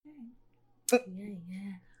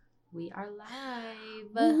Yeah. We are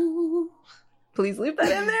live. Ooh. Please leave that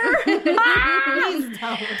in there. Please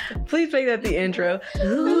don't. Please make that the intro.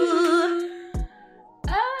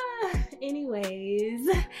 Anyways.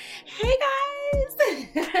 Hey guys.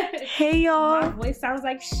 Hey y'all. My voice sounds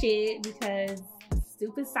like shit because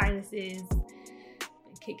stupid sinuses been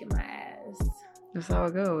kicking my ass. That's how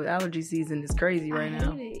it goes. Allergy season is crazy right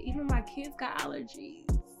now. I hate it. Even my kids got allergies.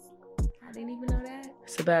 I didn't even know that.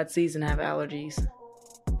 It's a bad season to have allergies.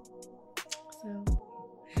 So,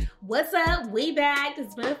 what's up? We back.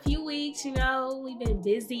 It's been a few weeks, you know. We've been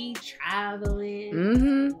busy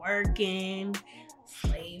traveling, working,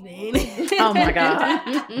 slaving. Oh my God.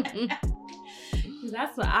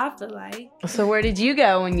 That's what I feel like. So where did you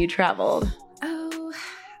go when you traveled? Oh,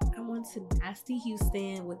 I went to nasty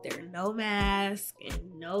Houston with their no mask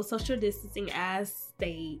and no social distancing ass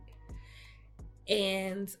state.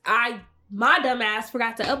 And my dumb ass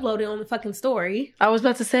forgot to upload it on the fucking story. I was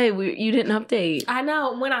about to say, you didn't update. I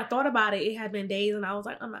know. When I thought about it, it had been days, and I was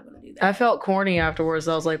like, I'm not gonna do that. I felt corny afterwards.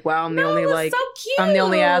 I was like, wow, I'm the only it was like, so cute. I'm the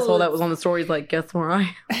only asshole that was on the stories. Like, guess where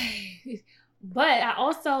I am? But I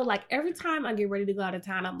also, like, every time I get ready to go out of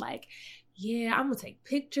town, I'm like, yeah, I'm gonna take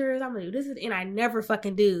pictures. I'm gonna do this, and I never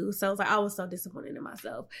fucking do. So it's like I was so disappointed in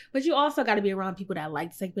myself. But you also got to be around people that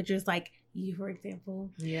like to take pictures, like you, for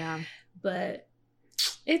example. Yeah. But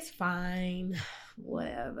it's fine.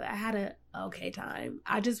 Whatever. I had a okay time.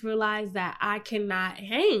 I just realized that I cannot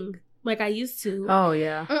hang like I used to. Oh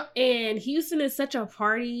yeah. And Houston is such a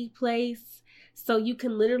party place, so you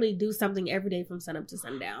can literally do something every day from sunup to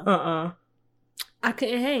sundown. I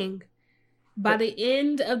couldn't hang. By the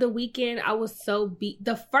end of the weekend, I was so beat.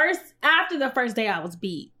 After the first day, I was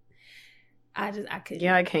beat. I couldn't.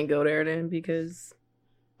 Yeah, I can't go there then because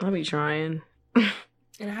I'll be trying.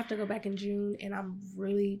 And I have to go back in June, and I'm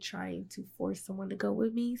really trying to force someone to go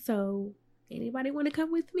with me. So, anybody want to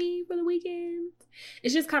come with me for the weekend?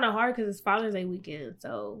 It's just kind of hard because it's Father's Day weekend.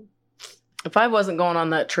 So, if I wasn't going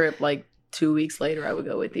on that trip like 2 weeks later, I would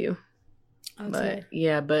go with you. But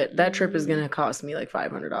that trip is gonna cost me like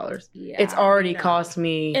 $500. Yeah, it's already cost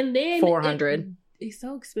me and then $400. It's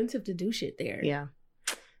so expensive to do shit there. Yeah,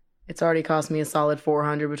 it's already cost me a solid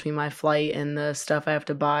 $400 between my flight and the stuff I have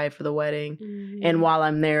to buy for the wedding. Mm-hmm. And while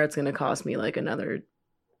I'm there, it's gonna cost me like another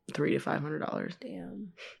 $300 to $500.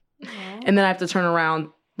 Damn. And then I have to turn around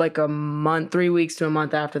like 3 weeks to a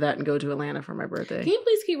month after that and go to Atlanta for my birthday. Can you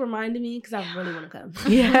please keep reminding me because I really want to come?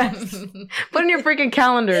 Yes, put in your freaking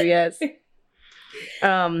calendar. Yes.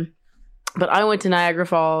 But I went to Niagara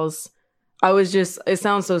Falls. It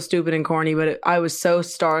sounds so stupid and corny, but I was so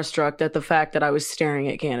starstruck at the fact that I was staring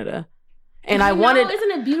at Canada. And I wanted,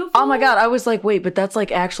 isn't it beautiful? Oh my God. I was like, wait, but that's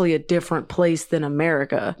like actually a different place than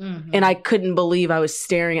America. Mm-hmm. And I couldn't believe I was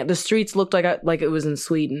staring at the streets looked like it was in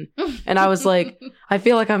Sweden. And I was like, I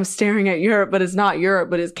feel like I'm staring at Europe, but it's not Europe,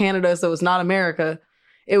 but it's Canada. So it's not America.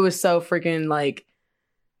 It was so freaking like,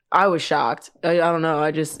 I was shocked. I don't know.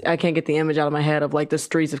 I can't get the image out of my head of like the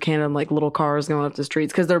streets of Canada and like little cars going up the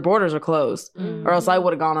streets because their borders are closed, or else I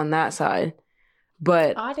would have gone on that side.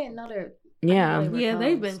 But I didn't know they're. Yeah,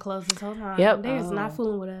 they've been closed this whole time. Yep, they're just not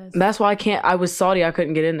fooling with us. That's why I was Saudi. I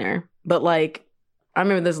couldn't get in there. But like, I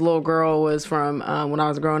remember this little girl was from when I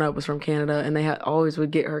was growing up was from Canada, and they always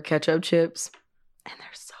would get her ketchup chips, and they're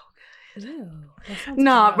so good.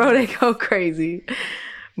 Nah, bro, they go crazy.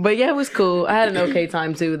 But yeah, it was cool. I had an okay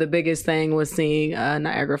time too. The biggest thing was seeing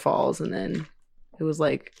Niagara Falls, and then it was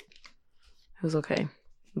okay.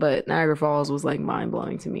 But Niagara Falls was like mind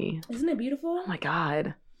blowing to me. Isn't it beautiful? Oh my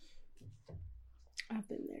God. I've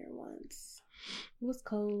been there once. It was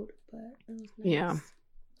cold, but it was nice. Yeah.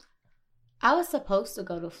 I was supposed to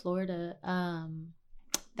go to Florida.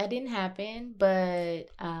 That didn't happen, but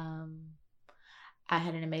I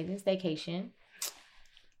had an amazing staycation.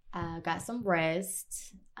 Got some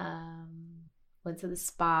rest. Went to the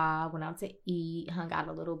spa. Went out to eat. Hung out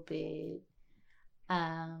a little bit.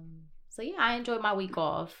 So yeah, I enjoyed my week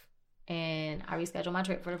off, and I rescheduled my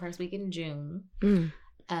trip for the first week in June.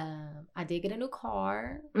 I did get a new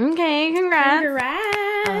car. Okay, congrats!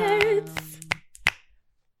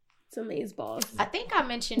 It's amazeballs. I think I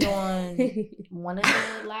mentioned on one of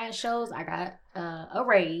the last shows I got a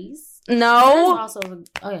raise. No. So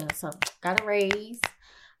got a raise.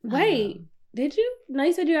 Wait, did you? No,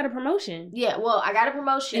 you said you got a promotion. Yeah, well, I got a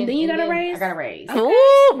promotion. And then you got a raise? I got a raise. Okay.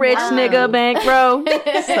 Ooh, rich nigga bank, bro.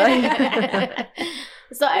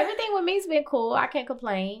 So everything with me's been cool. I can't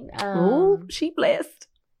complain. Ooh, she blessed.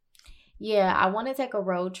 Yeah, I want to take a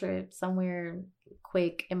road trip somewhere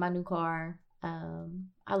quick in my new car.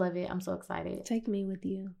 I I love it. I'm so excited. Take me with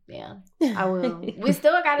you. Yeah, I will. We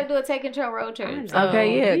still got to do a Take Control road trip. So.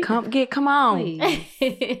 Okay, yeah. Come on. Please.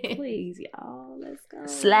 Please, y'all. Let's go.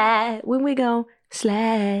 Slide. When we go,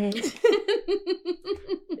 slide.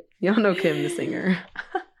 Y'all know Kim the singer.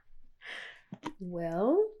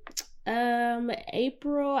 Well,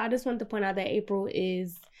 April, I just wanted to point out that April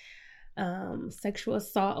is Sexual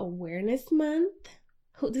Assault Awareness Month.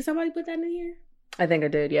 Did somebody put that in here? I think I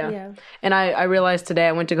did, yeah. And I realized today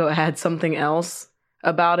I went to go add something else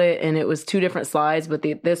about it, and it was 2 different slides, but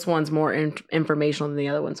this one's more informational than the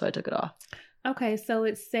other one, so I took it off. Okay, so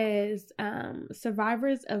it says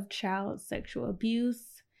survivors of child sexual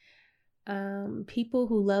abuse, people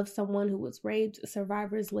who love someone who was raped,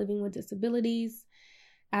 survivors living with disabilities,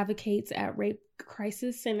 advocates at Rape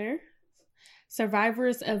Crisis Center,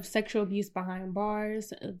 survivors of sexual abuse behind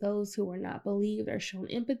bars, those who were not believed or shown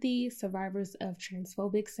empathy, survivors of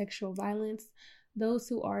transphobic sexual violence, those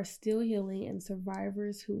who are still healing, and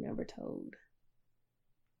survivors who never told.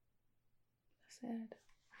 Sad.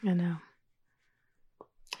 I know.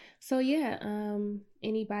 So yeah,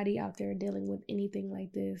 anybody out there dealing with anything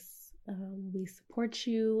like this, we support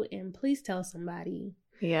you, and please tell somebody.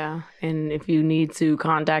 Yeah, and if you need to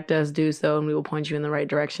contact us, do so, and we will point you in the right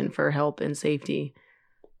direction for help and safety.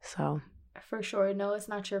 So, for sure, no, it's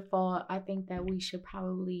not your fault. I think that we should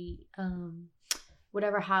probably,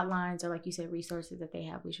 whatever hotlines or, like you said, resources that they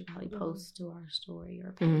have, we should probably post to our story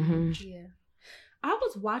or page. Mm-hmm. Yeah, I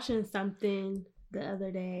was watching something the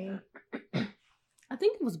other day. I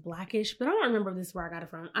think it was Blackish, but I don't remember if this is where I got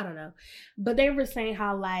it from. I don't know, but they were saying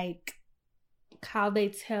how they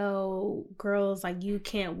tell girls, like, you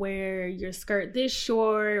can't wear your skirt this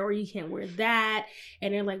short or you can't wear that.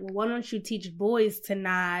 And they're like, well, why don't you teach boys to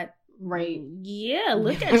not look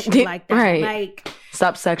at you like that. Right. Like,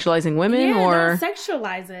 stop sexualizing women or don't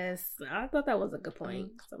sexualize us. I thought that was a good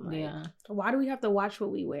point. So why do we have to watch what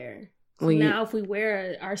we wear? So now if we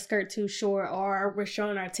wear our skirt too short or we're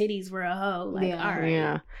showing our titties, we're a hoe. Like, all right.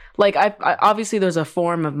 Yeah. Like, I obviously there's a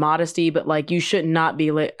form of modesty, but like, you should not be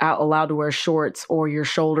allowed to wear shorts or your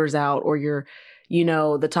shoulders out or your,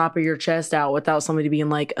 the top of your chest out without somebody being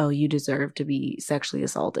like, oh, you deserve to be sexually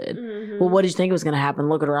assaulted. Mm-hmm. Well, what did you think was going to happen?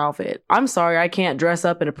 Look at her outfit. I'm sorry, I can't dress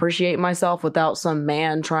up and appreciate myself without some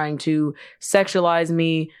man trying to sexualize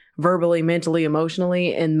me verbally, mentally,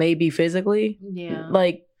 emotionally, and maybe physically. Yeah.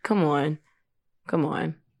 Like, come on.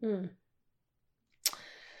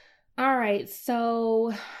 All right,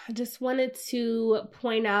 so I just wanted to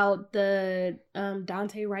point out the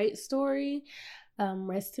Daunte Wright story.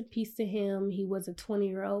 Rest in peace to him. He was a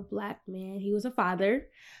 20-year-old Black man. He was a father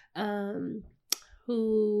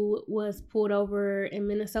who was pulled over in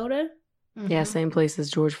Minnesota. Mm-hmm. Yeah, same place as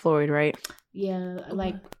George Floyd, right? Yeah,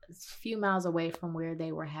 like a few miles away from where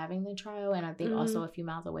they were having the trial, and I think also a few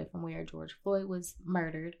miles away from where George Floyd was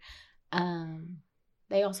murdered.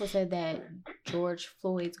 They also said that George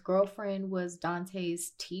Floyd's girlfriend was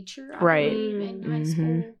Daunte's teacher, I believe, in high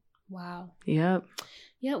school. Wow. Yep.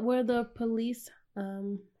 Yeah, where the police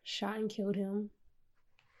shot and killed him.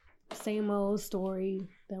 Same old story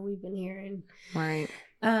that we've been hearing. Right.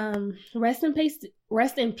 Rest in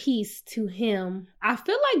peace to him. I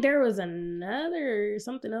feel like there was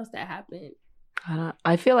something else that happened.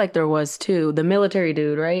 I feel like there was too. The military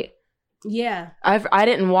dude, right? Yeah. I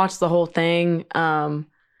didn't watch the whole thing.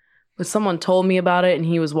 But someone told me about it and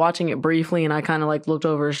he was watching it briefly and I kind of like looked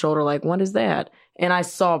over his shoulder like, what is that? And I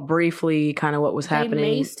saw briefly kind of what was happening.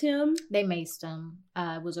 They maced him? They maced him.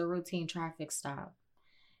 It was a routine traffic stop.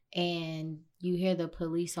 And you hear the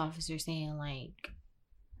police officer saying, like,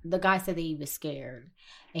 the guy said that he was scared.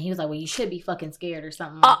 And he was like, well, you should be fucking scared or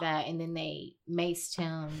something like that. And then they maced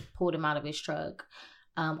him, pulled him out of his truck.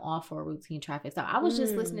 All for a routine traffic stop. I was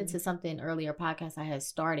just listening to something earlier podcast I had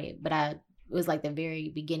started, but it was like the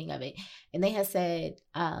very beginning of it. And they had said,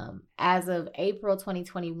 as of April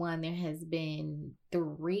 2021, there has been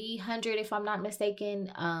 300, if I'm not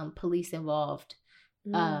mistaken, police involved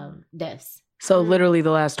deaths. So literally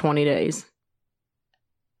the last 20 days.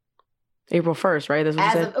 April 1st, right?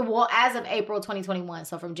 That's what as of April 2021.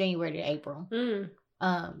 So from January to April.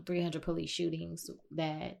 300 police shootings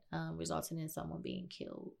that resulted in someone being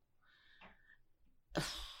killed.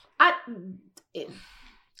 I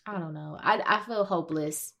don't know. I feel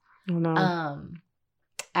hopeless. Oh, no.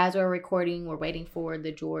 As we're recording, we're waiting for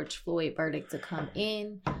the George Floyd verdict to come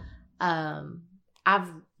in. I've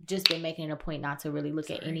just been making it a point not to really look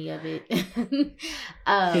at any of it.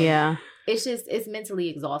 Yeah. It's mentally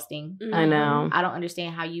exhausting. I know. I don't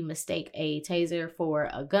understand how you mistake a taser for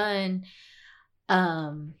a gun.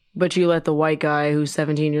 But you let the white guy who's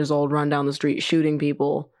 17 years old run down the street shooting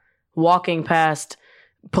people, walking past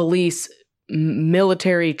police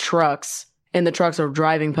military trucks, and the trucks are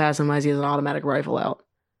driving past him as he has an automatic rifle out.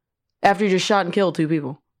 After he just shot and killed 2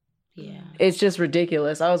 people. Yeah. It's just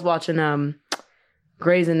ridiculous. I was watching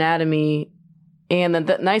Grey's Anatomy, and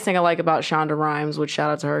the nice thing I like about Shonda Rhimes, which shout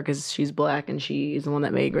out to her because she's black and she's the one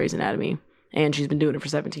that made Grey's Anatomy, and she's been doing it for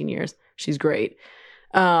 17 years. She's great.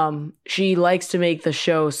 She likes to make the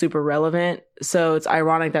show super relevant, so it's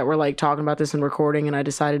ironic that we're like talking about this and recording, and I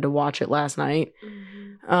decided to watch it last night.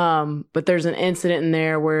 But there's an incident in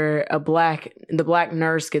there where the black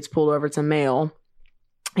nurse gets pulled over. It's a male,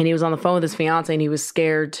 and he was on the phone with his fiance, and he was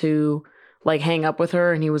scared to like hang up with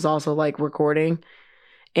her, and he was also like recording,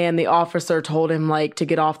 and the officer told him like to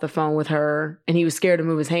get off the phone with her, and he was scared to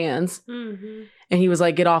move his hands, and he was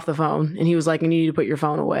like, get off the phone, and he was like, you need to put your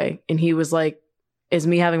phone away, and he was like, is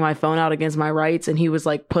me having my phone out against my rights? And he was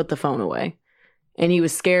like, put the phone away, and he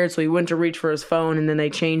was scared, so he went to reach for his phone, and then they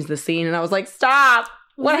changed the scene, and I was like, stop.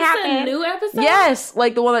 What happened? A new episode? Yes,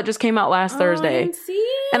 like the one that just came out last Thursday. I didn't see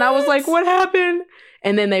it. And I was like, what happened?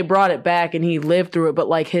 And then they brought it back and he lived through it, but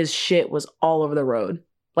like his shit was all over the road.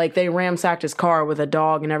 Like they ransacked his car with a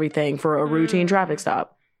dog and everything for a routine traffic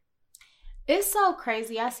stop. It's so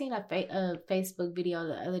crazy. I seen a Facebook video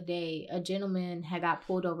the other day. A gentleman had got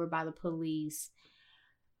pulled over by the police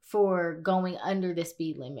for going under the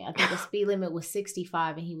speed limit. I think the speed limit was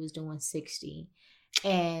 65 and he was doing 60.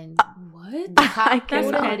 And what?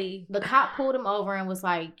 The cop pulled him over and was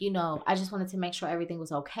like, you know, I just wanted to make sure everything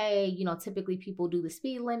was okay. You know, typically people do the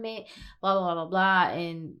speed limit, blah, blah, blah, blah.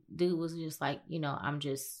 And dude was just like, you know,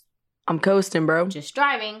 I'm coasting, bro. Just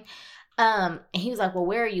driving. And he was like, well,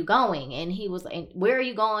 where are you going? And he was like, where are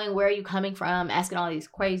you going? Where are you coming from? Asking all these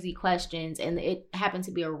crazy questions. And it happened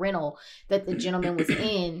to be a rental that the gentleman was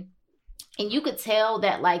in. And you could tell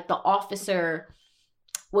that like the officer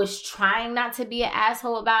was trying not to be an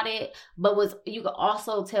asshole about it, but you could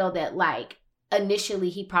also tell that like initially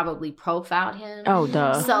he probably profiled him. Oh,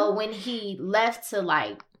 duh. So when he left to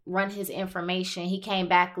like run his information, he came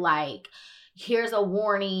back like, here's a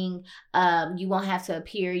warning. You won't have to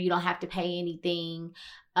appear. You don't have to pay anything.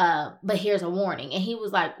 But here's a warning. And he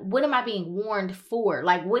was like, what am I being warned for?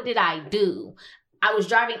 Like, what did I do? I was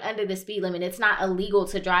driving under the speed limit. It's not illegal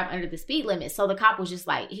to drive under the speed limit. So the cop was just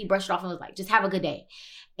like, he brushed it off and was like, just have a good day.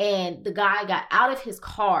 And the guy got out of his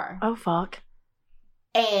car. Oh, fuck.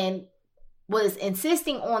 And was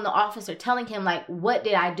insisting on the officer telling him, like, what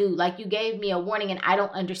did I do? Like, you gave me a warning and I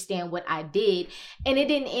don't understand what I did. And it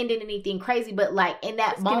didn't end in anything crazy. But, like, in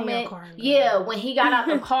that moment, when he got out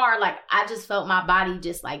the car, like, I just felt my body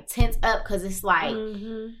just, like, tense up. Because it's like,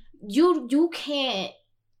 you can't.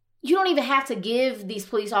 You don't even have to give these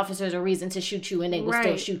police officers a reason to shoot you and they will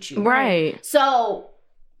still shoot you. Right. So,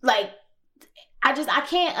 like, I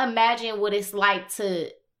can't imagine what it's like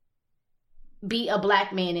to be a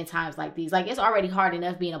black man in times like these. Like, it's already hard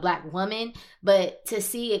enough being a black woman, but to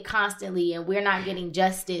see it constantly and we're not getting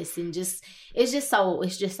justice and it's just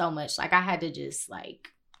so much. Like, I had to just like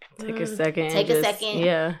take a second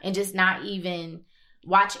and just not even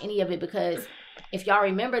watch any of it, because if y'all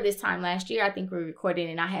remember this time last year, I think we recorded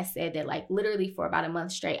and I had said that like literally for about a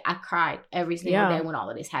month straight, I cried every single day when all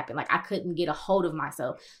of this happened. Like, I couldn't get a hold of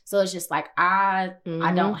myself. So it's just like, I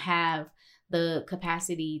don't have the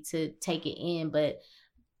capacity to take it in, but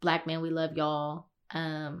black men, we love y'all.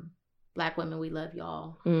 Black women, we love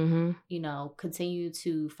y'all. You know, continue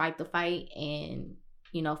to fight the fight and,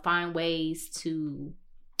 you know, find ways to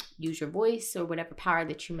use your voice or whatever power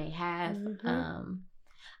that you may have.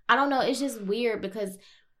 I don't know. It's just weird because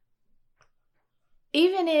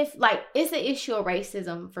even if, like, it's an issue of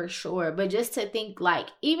racism for sure, but just to think, like,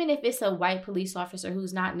 even if it's a white police officer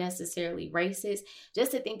who's not necessarily racist,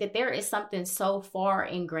 just to think that there is something so far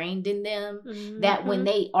ingrained in them that when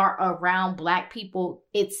they are around black people,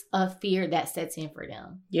 it's a fear that sets in for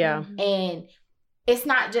them. Yeah. And it's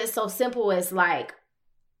not just so simple as, like,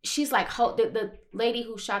 she's like, the lady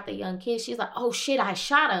who shot the young kid, she's like, oh shit, I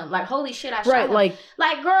shot him. Like, holy shit, I shot him.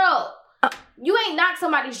 Like, girl, you ain't knocked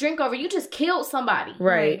somebody's drink over. You just killed somebody.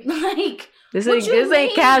 Right. Like, this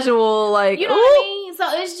ain't casual. Like, you know what I mean? So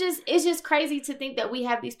it's just crazy to think that we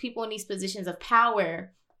have these people in these positions of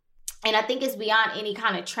power. And I think it's beyond any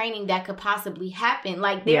kind of training that could possibly happen.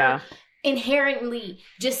 Like, they're inherently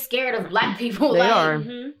just scared of black people. They are.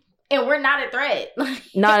 And we're not a threat.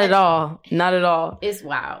 Not at all. Not at all. It's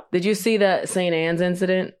wild. Did you see that St. Anne's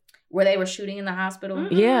incident? Where they were shooting in the hospital?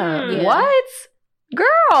 Yeah. What?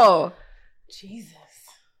 Girl. Jesus.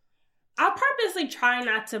 I purposely try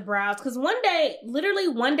not to browse because one day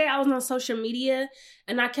I was on social media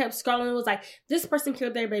and I kept scrolling. It was like, this person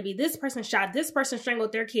killed their baby. This person shot. This person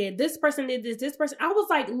strangled their kid. This person did this. This person. I was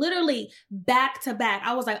like literally back to back.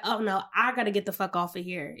 I was like, oh no, I got to get the fuck off of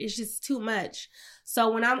here. It's just too much.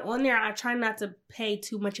 So when I'm on there, I try not to pay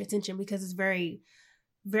too much attention because it's very,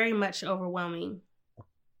 very much overwhelming.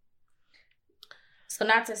 So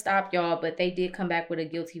not to stop y'all, but they did come back with a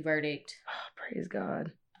guilty verdict. Oh, praise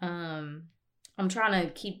God. I'm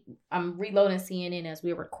reloading CNN as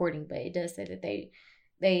we're recording, but it does say that they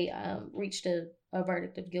reached a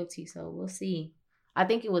verdict of guilty, so we'll see. I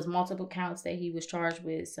think it was multiple counts that he was charged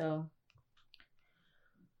with, so.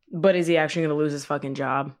 But is he actually going to lose his fucking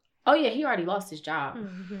job? Oh yeah, he already lost his job.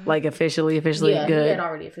 Mm-hmm. Like officially yeah, good? He had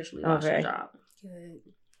already officially lost his job. Good.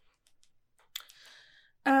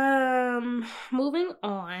 Moving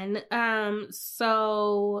on.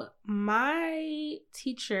 So my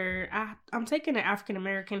teacher, I'm taking an African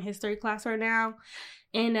American history class right now,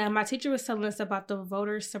 and my teacher was telling us about the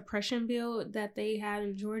voter suppression bill that they had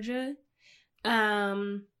in Georgia,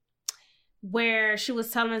 where she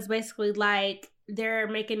was telling us basically like they're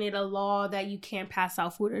making it a law that you can't pass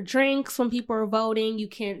out food or drinks when people are voting. You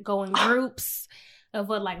can't go in groups of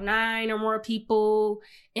like 9 or more people,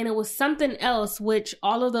 and it was something else, which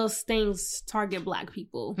all of those things target Black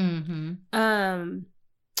people. Mm-hmm.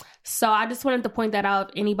 So I just wanted to point that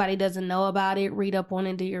out. If anybody doesn't know about it, read up on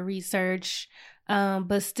it, do your research.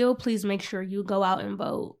 But still, please make sure you go out and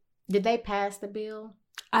vote. Did they pass the bill?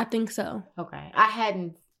 I think so. Okay. I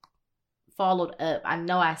hadn't followed up. I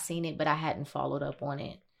know I seen it, but I hadn't followed up on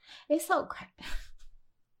it. It's so crazy.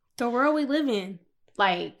 The world we live in.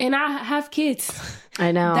 Like, and I have kids.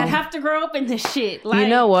 I know. That have to grow up in this shit. Like, you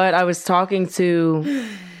know what? I was talking to...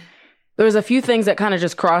 There was a few things that kind of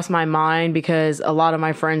just crossed my mind because a lot of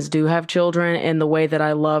my friends do have children, and the way that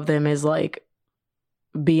I love them is like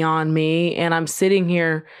beyond me. And I'm sitting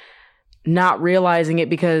here not realizing it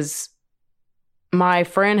because my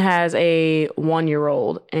friend has a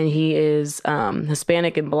 1-year-old and he is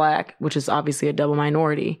Hispanic and Black, which is obviously a double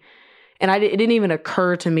minority. And it didn't even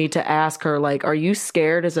occur to me to ask her, like, are you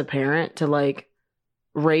scared as a parent to like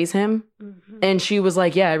raise him? Mm-hmm. And she was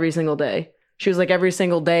like, yeah, every single day. She was like, every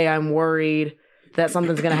single day I'm worried that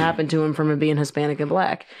something's going to happen to him from him being Hispanic and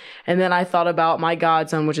Black. And then I thought about my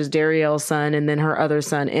godson, which is Darielle's son, and then her other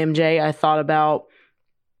son, MJ. I thought about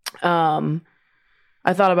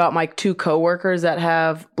my 2 coworkers that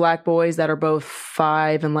have Black boys that are both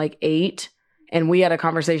 5 and like 8. And we had a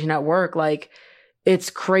conversation at work, like,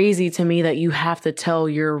 it's crazy to me that you have to tell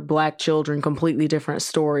your Black children completely different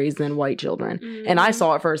stories than white children. Mm-hmm. And I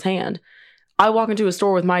saw it firsthand. I walk into a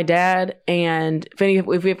store with my dad, and if we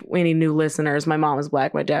have any new listeners, my mom is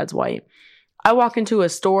Black, my dad's white. I walk into a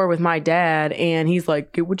store with my dad, and he's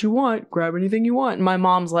like, get what you want, grab anything you want. And my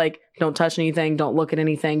mom's like, don't touch anything, don't look at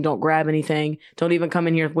anything, don't grab anything, don't even come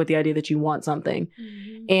in here with the idea that you want something.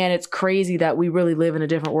 Mm-hmm. And it's crazy that we really live in a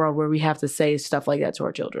different world where we have to say stuff like that to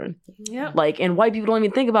our children. Yeah. Like, and white people don't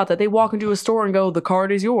even think about that. They walk into a store and go, the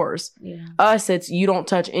card is yours. Yeah. Us, it's you don't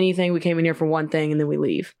touch anything. We came in here for one thing and then we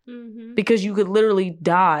leave. Mm-hmm. Because you could literally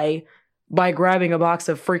die by grabbing a box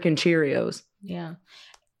of freaking Cheerios. Yeah.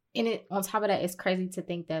 And it, on top of that, it's crazy to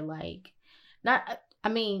think that, like, I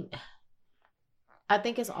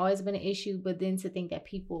think it's always been an issue, but then to think that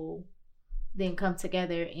people then come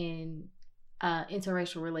together in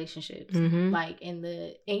interracial relationships, mm-hmm. like and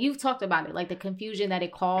you've talked about it, like the confusion that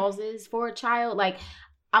it causes for a child. Like,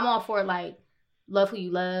 I'm all for like love who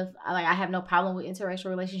you love. I have no problem with interracial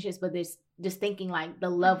relationships, but there's just thinking like the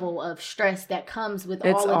level of stress that comes with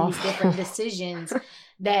all of these different decisions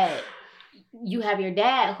that you have your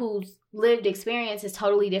dad whose lived experience is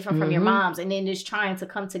totally different from your mom's, and then just trying to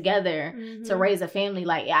come together to raise a family.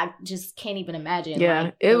 Like, I just can't even imagine.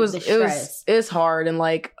 Yeah, like, it's hard. And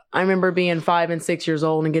like, I remember being 5 and 6 years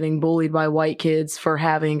old and getting bullied by white kids for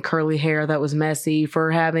having curly hair that was messy,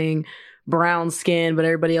 for having brown skin, but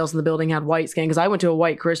everybody else in the building had white skin. Because I went to a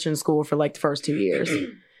white Christian school for like the first 2 years.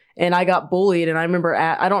 And I got bullied. And I remember,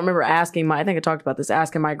 I don't remember asking I think I talked about this,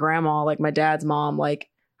 asking my grandma, like my dad's mom, like,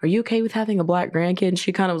 are you okay with having a Black grandkid? And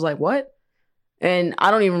she kind of was like, what? And I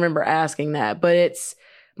don't even remember asking that. But it's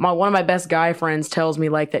one of my best guy friends tells me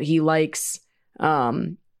like that he likes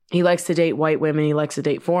to date white women. He likes to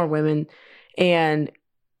date foreign women. And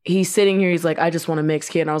he's sitting here. He's like, I just want a mixed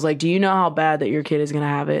kid. And I was like, do you know how bad that your kid is going to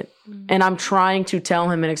have it? Mm-hmm. And I'm trying to tell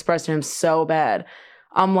him and express to him so bad.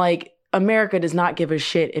 I'm like, America does not give a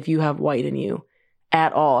shit if you have white in you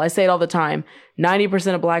at all. I say it all the time.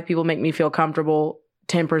 90% of Black people make me feel comfortable.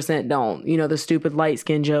 10% don't. You know, the stupid light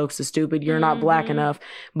skin jokes, the stupid you're not black enough.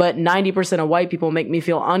 But 90% of white people make me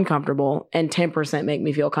feel uncomfortable and 10% make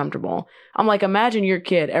me feel comfortable. I'm like, imagine your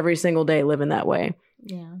kid every single day living that way.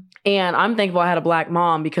 Yeah. And I'm thankful I had a black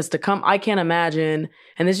mom because I can't imagine,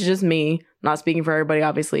 and this is just me, not speaking for everybody,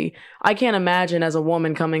 obviously. I can't imagine as a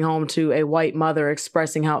woman coming home to a white mother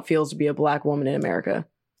expressing how it feels to be a black woman in America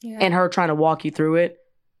and her trying to walk you through it.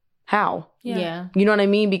 How? Yeah. You know what I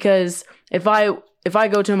mean? Because if I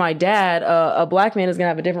go to my dad, a black man is going to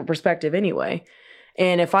have a different perspective anyway.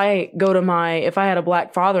 And if I had a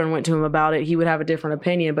black father and went to him about it, he would have a different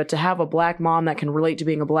opinion. But to have a black mom that can relate to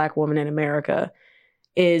being a black woman in America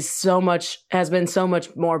has been so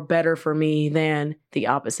much more better for me than the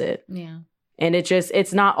opposite. Yeah. And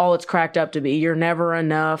it's not all it's cracked up to be. You're never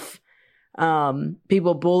enough.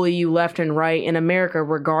 People bully you left and right, and America,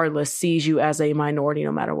 regardless, sees you as a minority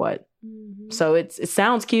no matter what. Mm-hmm. So it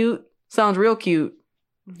sounds cute. Sounds real cute.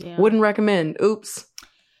 Yeah. Wouldn't recommend. Oops.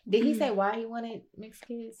 Did he say why he wanted mixed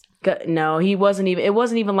kids? No, he wasn't even. It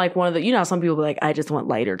wasn't even like one of the. You know, how some people be like, I just want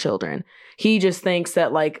lighter children. He just thinks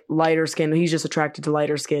that like lighter skin. He's just attracted to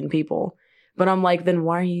lighter skinned people. But I'm like, then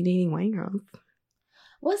why are you dating white girls?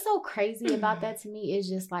 What's so crazy about that to me is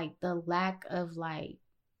just like the lack of like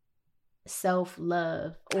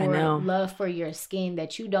self-love or love for your skin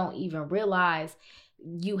that you don't even realize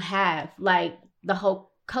you have. Like the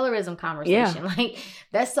whole colorism conversation. Like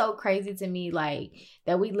that's so crazy to me, like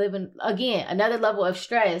that we live in, again, another level of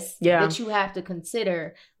stress that you have to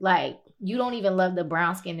consider. Like you don't even love the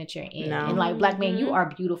brown skin that you're in. And like, black man, you are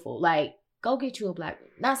beautiful. Like go get you a black.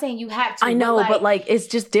 Not saying you have to. I know, but like it's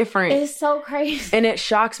just different. It's so crazy. And it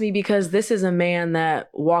shocks me because this is a man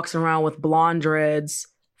that walks around with blonde dreads,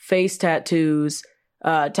 face tattoos,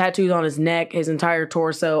 tattoos on his neck, his entire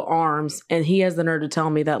torso, arms, and he has the nerve to tell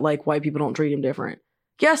me that like white people don't treat him different.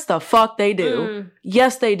 Yes, the fuck they do.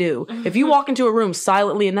 Yes, they do. If you walk into a room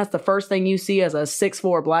silently and that's the first thing you see as a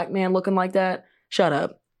 6'4" black man looking like that, shut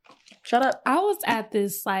up. Shut up. I was at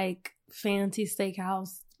this like fancy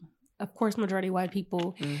steakhouse, of course, majority white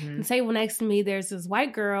people. And table next to me, there's this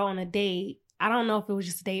white girl on a date. I don't know if it was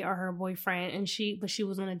just a date or her boyfriend, and she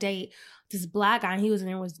was on a date. This black guy, and he was in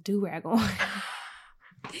there with a do-rag on.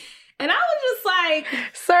 And I was just like,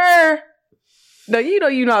 sir. No, you know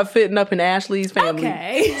you're not fitting up in Ashley's family.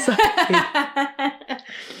 Okay. I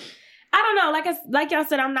don't know. Like y'all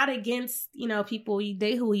said, I'm not against, you know, people. You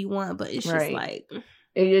date who you want, but it's just like...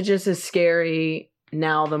 It just is scary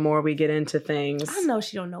now the more we get into things. I know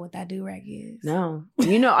she don't know what that do-rag is. No.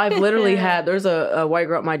 You know, I've literally there's a white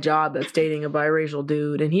girl at my job that's dating a biracial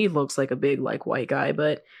dude, and he looks like a big, like, white guy,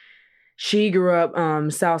 but... She grew up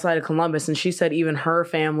south side of Columbus, and she said even her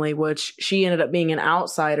family, which she ended up being an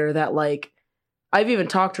outsider, that like I've even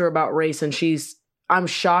talked to her about race, and I'm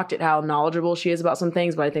shocked at how knowledgeable she is about some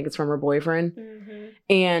things, but I think it's from her boyfriend.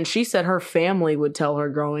 And she said her family would tell her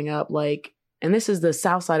growing up, like, and this is the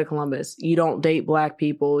south side of Columbus, you don't date black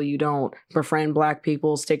people, you don't befriend black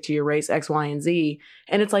people, stick to your race, X, Y, and Z.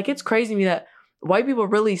 And it's like, it's crazy to me that white people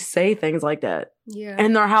really say things like that. Yeah.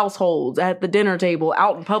 In their households, at the dinner table,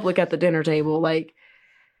 out in public at the dinner table. Like,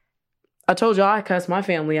 I told y'all I cussed my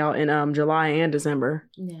family out in July and December.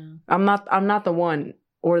 Yeah. I'm not the 1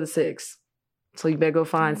 or the 6. So you better go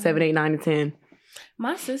find 7, 8, 9, and 10.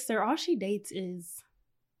 My sister, all she dates is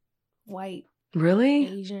white. Really?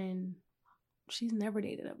 Asian. She's never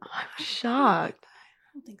dated a black. I'm shocked.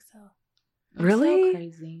 I don't think so. Really? So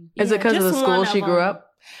crazy. Is it because of the school she grew up?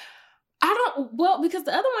 Because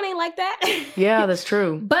the other one ain't like that. Yeah, that's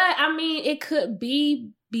true. But I mean, it could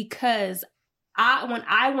be because when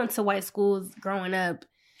I went to white schools growing up,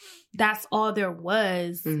 that's all there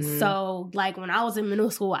was. So like when I was in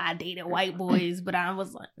middle school, I dated white boys, but I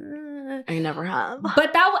was like, I never have.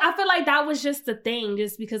 But I feel like that was just the thing,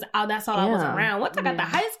 just because that's all I was around. Once I got to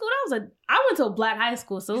high school, I went to a black high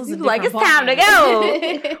school, so it was like it's time to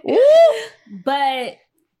go. But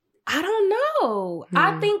I don't know.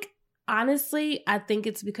 I think. Honestly, I think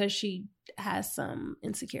it's because she has some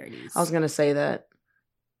insecurities. I was going to say that,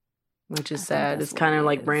 which is sad. It's kind of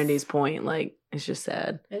like Brandy's point. Like, it's just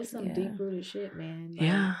sad. It's some deep-rooted shit, man. Like,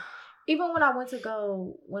 yeah. Even when I went to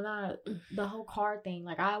the whole car thing,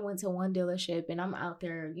 like I went to one dealership and I'm out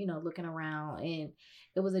there, you know, looking around, and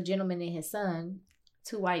it was a gentleman and his son,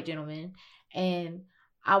 2 white gentlemen. And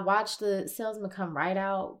I watched the salesman come right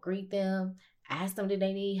out, greet them, ask them, did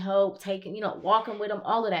they need help, walking with them,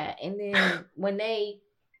 all of that. And then when they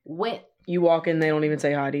went... You walk in, they don't even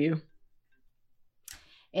say hi to you.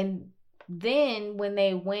 And then when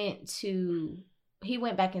they he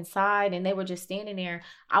went back inside and they were just standing there.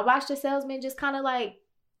 I watched the salesman just kind of like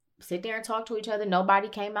sit there and talk to each other. Nobody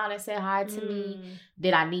came out and said hi to me.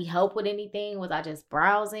 Did I need help with anything? Was I just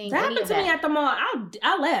browsing? That happened to me at the mall.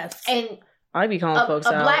 I left. And I be calling folks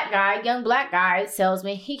out. A young black guy,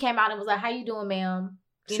 salesman, he came out and was like, how you doing, ma'am?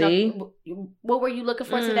 You know, what were you looking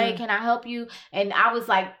for today? Can I help you? And I was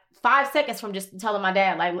like 5 seconds from just telling my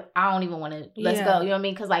dad, like, I don't even want to, let's go. You know what I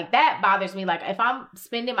mean? Because like that bothers me. Like if I'm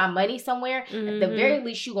spending my money somewhere, at the very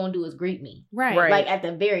least you going to do is greet me. Right. Like at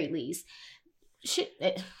the very least.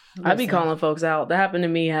 I be calling folks out. That happened to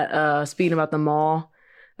me at, speaking about the mall.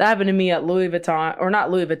 That happened to me at Louis Vuitton, or not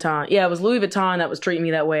Louis Vuitton. Yeah, it was Louis Vuitton that was treating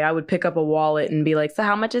me that way. I would pick up a wallet and be like, so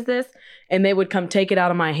how much is this? And they would come take it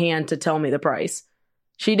out of my hand to tell me the price.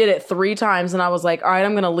 She did it 3 times and I was like, all right,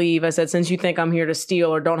 I'm going to leave. I said, since you think I'm here to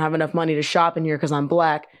steal or don't have enough money to shop in here because I'm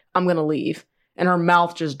black, I'm going to leave. And her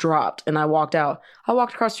mouth just dropped and I walked out. I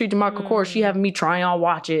walked across the street to Michael Kors. She having me trying on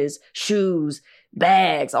watches, shoes,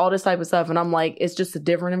 bags, all this type of stuff. And I'm like, it's just a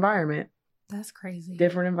different environment. That's crazy.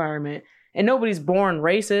 Different environment. And nobody's born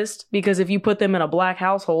racist because if you put them in a black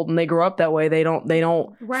household and they grow up that way, they don't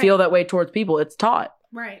feel that way towards people. It's taught.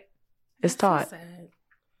 Right. It's taught. So sad.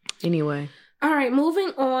 Anyway. All right,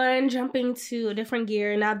 moving on, jumping to a different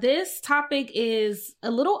gear. Now, this topic is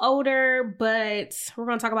a little older, but we're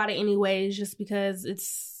going to talk about it anyways, just because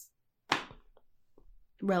it's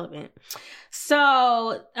relevant.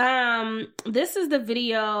 So, this is the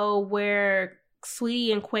video where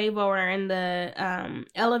Saweetie and Quavo are in the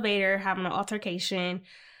elevator having an altercation.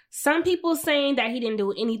 Some people saying that he didn't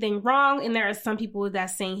do anything wrong, and there are some people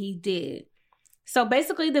that saying he did. So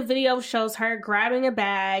basically the video shows her grabbing a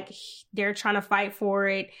bag. They're trying to fight for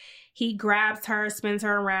it. He grabs her, spins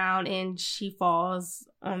her around, and she falls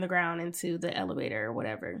on the ground into the elevator or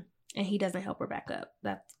whatever. And he doesn't help her back up.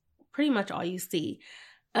 That's pretty much all you see.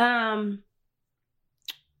 Kim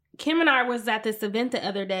and I was at this event the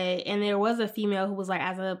other day, and there was a female who was like,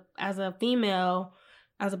 as a female,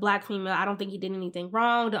 as a black female, I don't think he did anything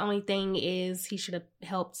wrong. The only thing is he should have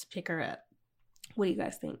helped pick her up. What do you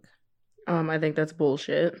guys think? I think that's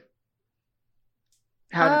bullshit.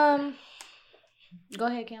 Go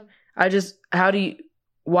ahead, Kim.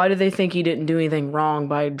 Why do they think he didn't do anything wrong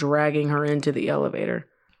by dragging her into the elevator?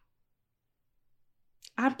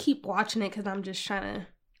 I'd keep watching it because I'm just trying to...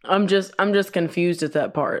 I'm just confused at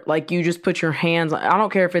that part. Like, you just put your hands on... I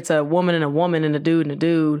don't care if it's a woman and a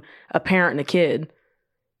dude, a parent and a kid,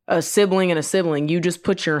 a sibling and a sibling. You just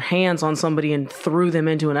put your hands on somebody and threw them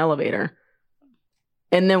into an elevator.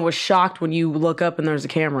 And then was shocked when you look up and there's a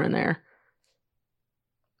camera in there.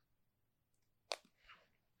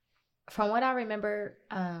 From what I remember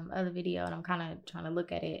of the video, and I'm kind of trying to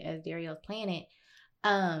look at it as Dario's playing it,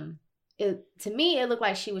 to me, it looked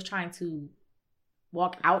like she was trying to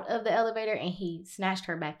walk out of the elevator and he snatched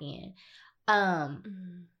her back in.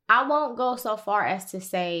 I won't go so far as to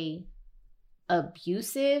say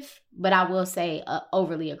abusive, but I will say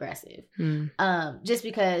overly aggressive. Just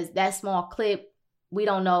because that small clip, we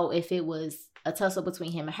don't know if it was a tussle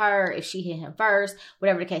between him and her, if she hit him first,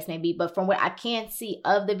 whatever the case may be. But from what I can see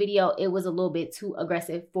of the video, it was a little bit too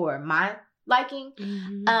aggressive for my liking.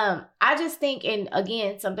 I just think, and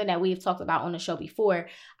again, something that we've talked about on the show before,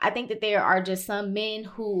 I think that there are just some men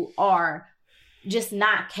who are just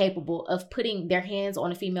not capable of putting their hands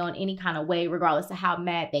on a female in any kind of way, regardless of how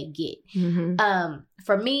mad they get.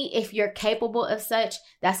 For me, if you're capable of such,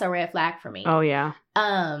 that's a red flag for me. Oh, yeah.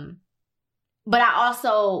 But I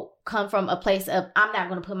also come from a place of, I'm not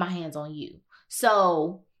going to put my hands on you.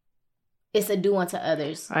 So it's a do unto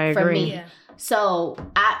others. I agree. For me. Yeah. So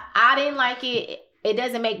I didn't like it. It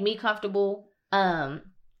doesn't make me comfortable.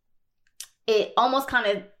 It almost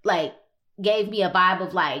kind of like gave me a vibe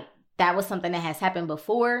of like, that was something that has happened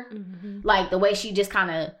before. Like the way she just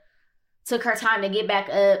kind of took her time to get back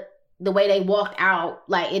up, the way they walked out,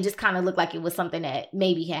 like it just kind of looked like it was something that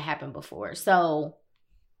maybe had happened before. So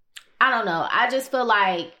I don't know. I just feel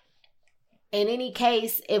like in any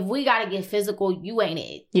case, if we got to get physical, you ain't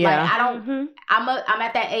it. Yeah. Like I don't, I'm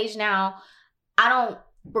at that age now. I don't,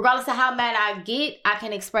 regardless of how mad I get, I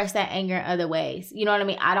can express that anger in other ways. You know what I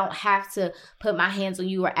mean? I don't have to put my hands on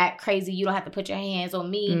you or act crazy. You don't have to put your hands on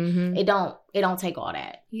me. It don't take all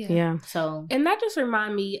that. Yeah. So, and that just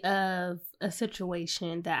remind me of a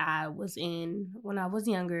situation that I was in when I was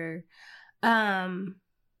younger. Brandon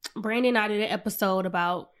and I did an episode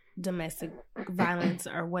about domestic violence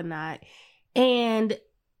or whatnot, and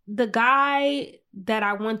the guy that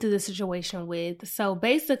I went through the situation with, so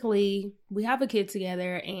basically we have a kid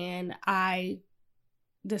together and I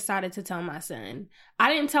decided to tell my son.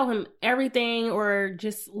 I didn't tell him everything or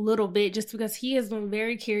just a little bit, just because he has been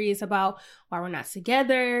very curious about why we're not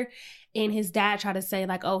together. And his dad tried to say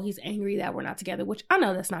like, oh, he's angry that we're not together, which I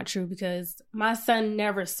know that's not true because my son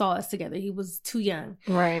never saw us together. He was too young.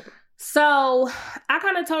 Right. So I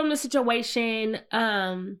kind of told him the situation.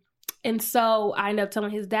 And so I ended up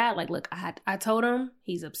telling his dad, like, look, I told him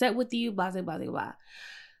he's upset with you, blah, blah, blah, blah.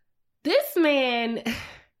 This man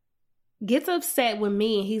gets upset with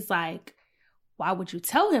me and he's like, why would you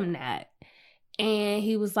tell him that? And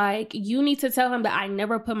he was like, you need to tell him that I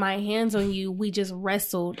never put my hands on you. We just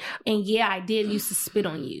wrestled. And yeah, I did used to spit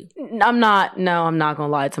on you. I'm not going to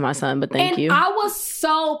lie to my son, but thank you. I was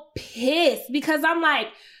so pissed because I'm like,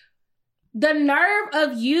 the nerve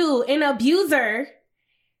of you, an abuser,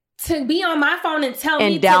 to be on my phone and tell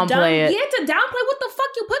me to downplay it. Yeah, to downplay what the fuck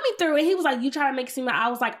you put me through. And he was like, you try to make it seem like I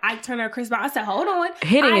was like Ike Turner or Chris Brown. I said, hold on.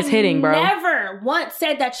 Hitting is hitting, bro. I never once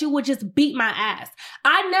said that you would just beat my ass.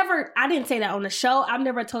 I didn't say that on the show. I've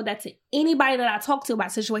never told that to anybody that I talked to about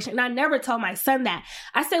the situation. And I never told my son that.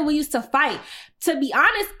 I said we used to fight. To be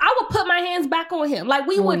honest, I would put my hands back on him. Like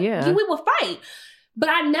we would fight. But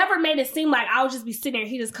I never made it seem like I would just be sitting there and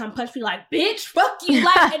he just come punch me like, bitch, fuck you.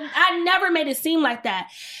 Like, and I never made it seem like that.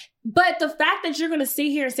 But the fact that you're going to sit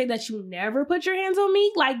here and say that you never put your hands on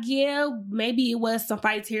me, like, yeah, maybe it was some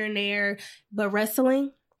fights here and there, but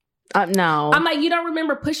wrestling? No. I'm like, you don't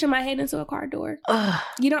remember pushing my head into a car door?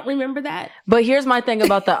 You don't remember that? But here's my thing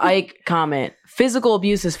about the Ike comment. Physical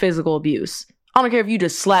abuse is physical abuse. I don't care if you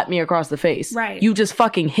just slap me across the face. Right. You just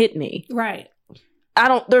fucking hit me. Right.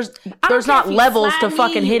 There's not levels to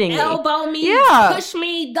fucking hitting me. Elbow me, push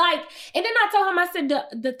me, like, and then I told him, I said,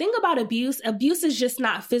 the thing about abuse is just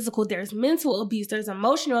not physical. There's mental abuse, there's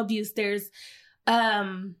emotional abuse, there's,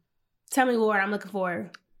 tell me what word I'm looking for.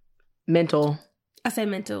 Mental. I say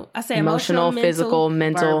mental. I say emotional, physical,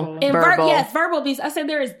 mental, verbal. Yes, verbal abuse. I said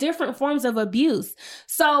there is different forms of abuse.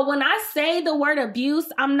 So when I say the word abuse,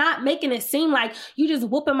 I'm not making it seem like you just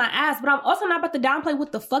whooping my ass, but I'm also not about to downplay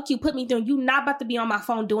what the fuck you put me through. You not about to be on my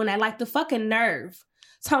phone doing that. Like the fucking nerve.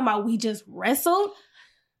 Talking about we just wrestled.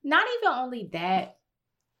 Not even only that.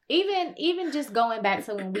 Even just going back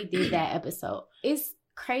to when we did that episode, it's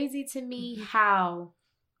crazy to me how,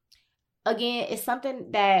 again, it's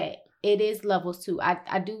something that it is levels too.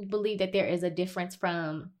 I do believe that there is a difference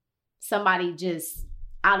from somebody just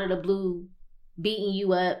out of the blue beating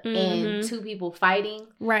you up and two people fighting.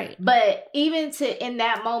 Right. But even to, in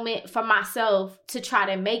that moment, for myself, to try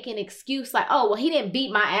to make an excuse like, oh, well, he didn't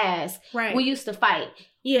beat my ass. Right. We used to fight.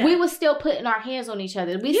 Yeah. We was still putting our hands on each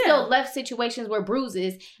other. We still left situations where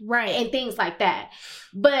bruises. Right. And things like that.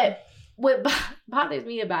 But what bothers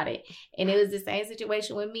me about it, and it was the same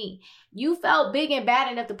situation with me. You felt big and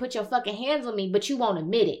bad enough to put your fucking hands on me, but you won't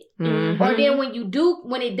admit it. Mm-hmm. Or then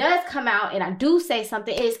when it does come out and I do say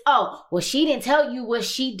something, it's, oh, well, she didn't tell you what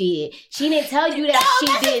she did. She didn't tell you that she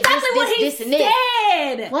did exactly this,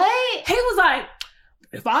 and this. What? He was like,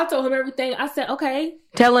 if I told him everything, I said, okay.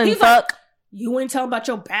 Tell him fuck. Like, you wouldn't tell him about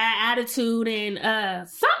your bad attitude and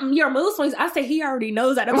something, your mood swings. I say he already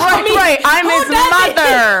knows that about me. Right, I'm his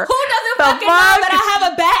mother. Who doesn't fucking know that I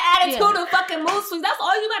have a bad attitude and fucking mood swings? That's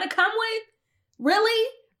all you gotta come with? Really?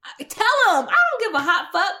 Tell him. I don't give a hot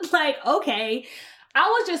fuck. Like, okay. I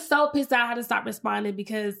was just so pissed I had to stop responding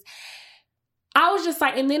because I was just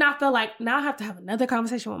like, and then I felt like now I have to have another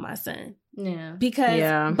conversation with my son. Yeah.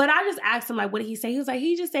 Because, but I just asked him, like, what did he say? He was like,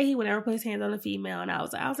 he just said he would never put his hands on a female. And I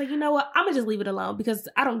was like, you know what? I'm going to just leave it alone because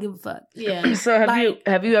I don't give a fuck. Yeah. So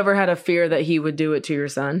have you ever had a fear that he would do it to your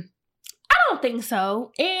son? I don't think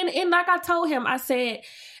so. And like I told him, I said,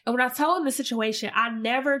 and when I told him the situation, I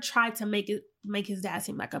never tried to make his dad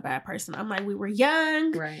seem like a bad person. I'm like, we were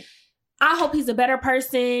young. Right. I hope he's a better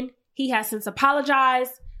person. He has since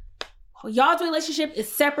apologized. Y'all's relationship is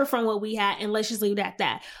separate from what we had, and let's just leave it at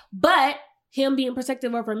that. But him being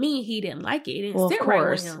protective over me, he didn't like it. It didn't sit right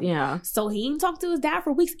with him. Yeah. So he didn't talk to his dad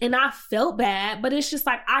for weeks, and I felt bad. But it's just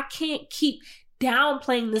like I can't keep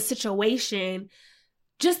downplaying the situation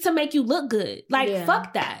just to make you look good. Like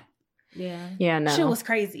fuck that. Yeah. Yeah. No. Shit was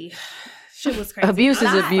crazy. Abuse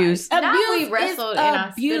is abuse. Now we wrestled and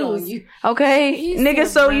I spit on you. Okay, nigga.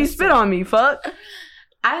 So you spit on me. Fuck.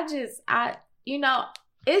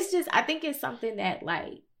 It's just, I think it's something that,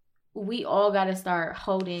 like, we all got to start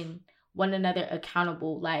holding one another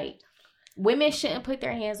accountable. Like, women shouldn't put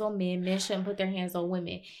their hands on men. Men shouldn't put their hands on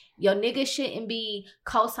women. Your nigga shouldn't be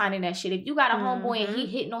co-signing that shit. If you got a homeboy and he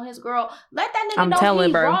hitting on his girl, let that nigga know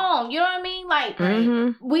he's wrong. You know what I mean? Like,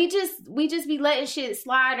 we just be letting shit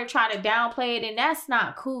slide or try to downplay it, and that's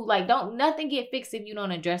not cool. Like, nothing get fixed if you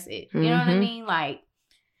don't address it. You know what I mean? Like,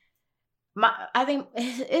 I think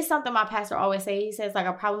it's something my pastor always say. He says like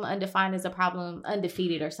a problem undefined is a problem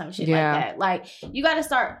undefeated or some shit like that. Like you got to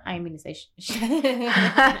start. I ain't mean to say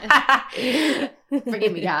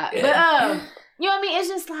forgive me, God. But you know what I mean? It's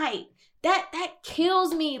just like that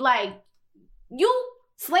kills me. Like you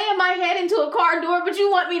slam my head into a car door, but you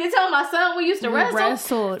want me to tell my son we used to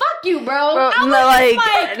wrestle? Fuck you, bro.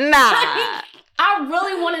 Nah. I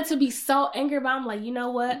really wanted to be so angry, but I'm like, you know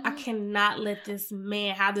what? I cannot let this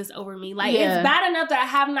man have this over me. Like, it's bad enough that I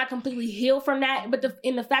have not completely healed from that, but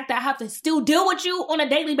in the fact that I have to still deal with you on a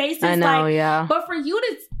daily basis. I know, But for you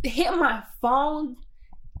to hit my phone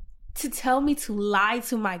to tell me to lie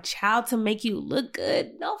to my child to make you look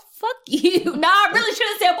good, no, fuck you. No, I really should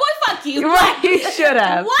have said, boy, fuck you. Right, you should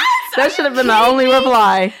have. What? That should have been the only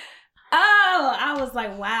reply. Oh, I was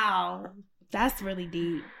like, wow, that's really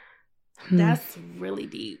deep. That's really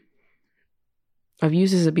deep.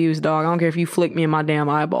 Abuse is abuse, dog. I don't care if you flick me in my damn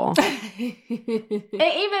eyeball. And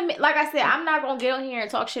even, like I said, I'm not going to get on here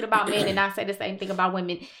and talk shit about men and not say the same thing about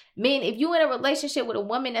women. Men, if you in a relationship with a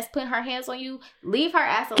woman that's putting her hands on you, leave her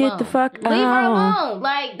ass alone. Get the fuck out. Leave her alone.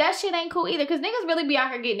 Like, that shit ain't cool either. Because niggas really be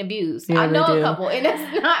out here getting abused. Yeah, I know a couple, and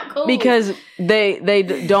that's not cool. Because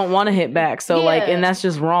they don't want to hit back. So, like, and that's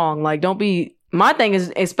just wrong. Like, don't be... My thing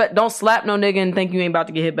is, don't slap no nigga and think you ain't about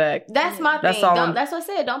to get hit back. That's my thing. That's what I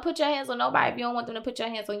said. Don't put your hands on nobody if you don't want them to put your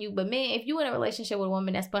hands on you. But men, if you in a relationship with a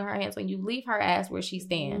woman that's putting her hands on you, leave her ass where she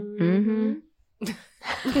stand. Mm-hmm.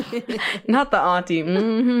 Not the auntie.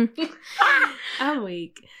 Mm-hmm. I'm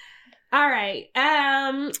weak. All right.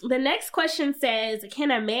 The next question says,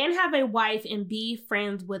 can a man have a wife and be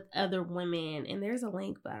friends with other women? And there's a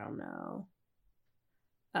link, but I don't know.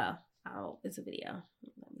 Oh, it's a video.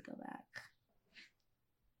 Let me go back.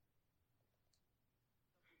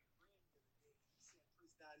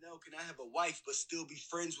 Can I have a wife but still be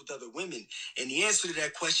friends with other women? And the answer to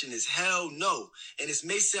that question is hell no. And this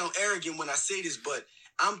may sound arrogant when I say this, but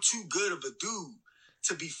I'm too good of a dude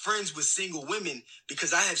to be friends with single women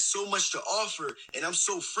because I have so much to offer and I'm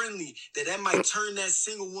so friendly that might turn that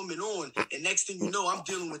single woman on. And next thing you know, I'm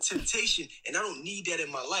dealing with temptation and I don't need that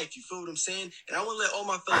in my life. You feel what I'm saying? And I want to let all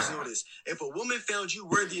my fellas know this. If a woman found you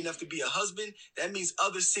worthy enough to be a husband, that means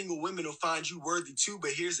other single women will find you worthy too.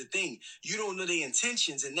 But here's the thing. You don't know their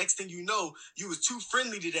intentions. And next thing you know, you was too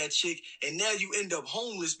friendly to that chick. And now you end up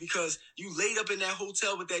homeless because you laid up in that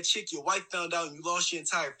hotel with that chick. Your wife found out and you lost your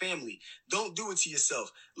entire family. Don't do it to yourself.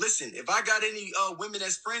 Listen, if I got any women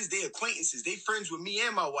as friends, they acquaintances. They friends with me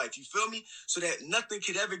and my wife. You feel me? So that nothing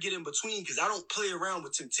could ever get in between because I don't play around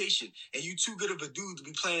with temptation. And you too good of a dude to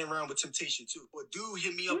be playing around with temptation too. A dude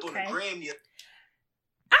hit me up on the gram.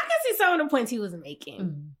 I can see some of the points he was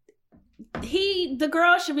making. The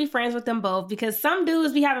girl should be friends with them both because some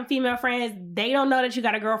dudes be having female friends. They don't know that you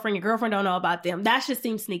got a girlfriend. Your girlfriend don't know about them. That just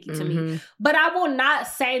seems sneaky to me. But I will not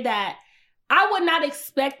say that. I would not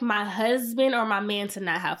expect my husband or my man to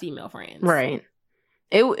not have female friends. Right.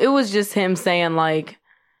 It was just him saying like,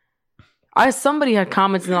 somebody had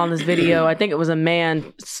commented on this video. I think it was a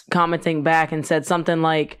man commenting back and said something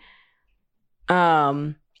like,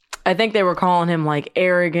 I think they were calling him like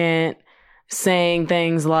arrogant, saying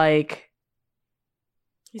things like,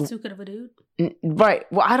 he's too good of a dude. Right.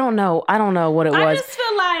 Well, I don't know what it was. I just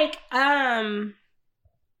feel like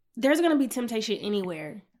there's gonna be temptation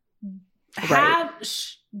anywhere.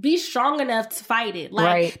 Be strong enough to fight it.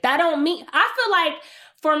 Like that don't mean. I feel like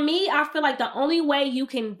for me, the only way you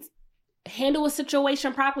can handle a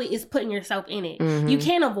situation properly is putting yourself in it. You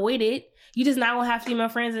can't avoid it. You just not gonna have female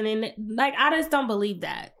friends, and then like I just don't believe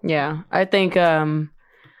that. Yeah, I think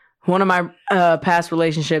one of my past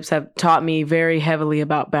relationships have taught me very heavily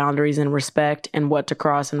about boundaries and respect and what to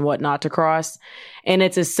cross and what not to cross. And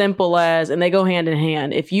it's as simple as, and they go hand in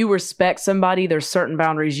hand. If you respect somebody, there's certain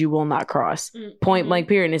boundaries you will not cross. Point blank,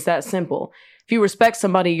 period. It's that simple. If you respect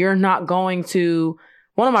somebody, you're not going to...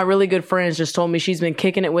 One of my really good friends just told me she's been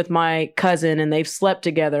kicking it with my cousin and they've slept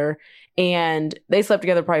together. And they slept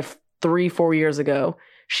together probably 3-4 years ago.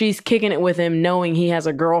 She's kicking it with him knowing he has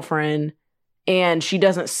a girlfriend. And she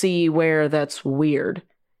doesn't see where that's weird.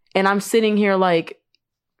 And I'm sitting here like,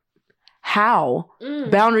 how?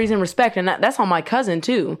 Boundaries and respect. And that's on my cousin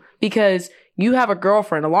too. Because you have a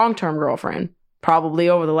girlfriend, a long-term girlfriend, probably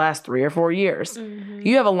over the last 3 or 4 years.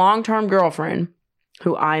 You have a long-term girlfriend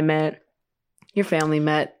who I met, your family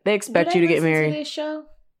met. They expect you to get married. To this show?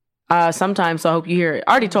 Sometimes, so I hope you hear it.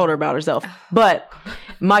 I already told her about herself. But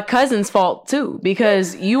my cousin's fault too.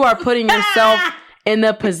 Because you are putting yourself in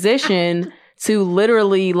the position... to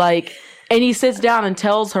literally like, and he sits down and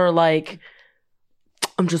tells her like,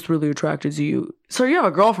 I'm just really attracted to you. So you have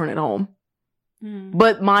a girlfriend at home.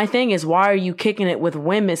 But my thing is, why are you kicking it with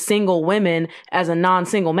women, single women, as a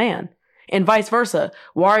non-single man? And vice versa.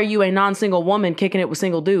 Why are you a non-single woman kicking it with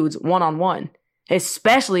single dudes one-on-one?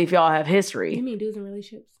 Especially if y'all have history. You mean dudes in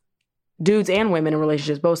relationships? Dudes and women in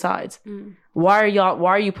relationships, both sides. Why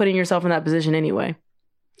are you putting yourself in that position anyway?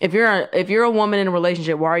 If you're a woman in a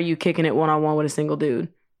relationship, why are you kicking it one-on-one with a single dude?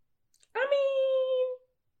 I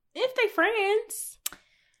mean, if they friends.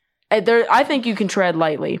 I think you can tread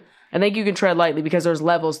lightly. Because there's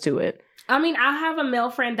levels to it. I mean, I have a male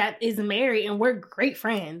friend that is married and we're great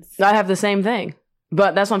friends. I have the same thing.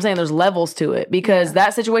 But that's what I'm saying. There's levels to it because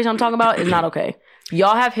that situation I'm talking about is not okay.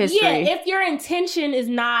 Y'all have history. Yeah, if your intention is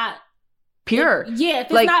not pure. If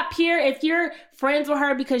it's not pure, if you're friends with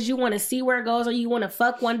her because you want to see where it goes or you want to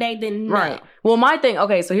fuck one day, then no. Right. Well, my thing,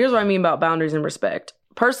 okay, so here's what I mean about boundaries and respect.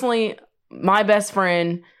 Personally, my best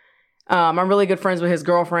friend, I'm really good friends with his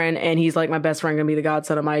girlfriend, and he's like my best friend, gonna be the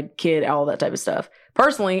godson of my kid, all that type of stuff.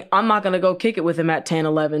 Personally, I'm not gonna go kick it with him at 10,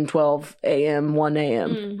 11, 12 a.m., 1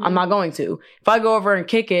 a.m. I'm not going to. If I go over and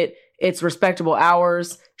kick it, it's respectable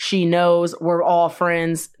hours. She knows we're all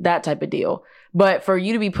friends, that type of deal. But for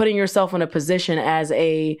you to be putting yourself in a position as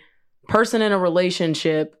a person in a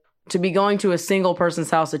relationship to be going to a single person's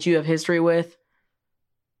house that you have history with,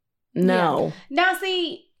 no. Yeah. Now,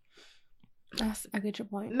 see, I get your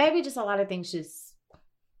point. Maybe just a lot of things just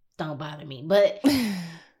don't bother me. But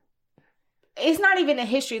it's not even the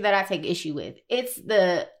history that I take issue with. It's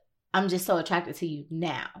I'm just so attracted to you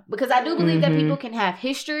now. Because I do believe that people can have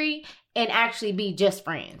history and actually be just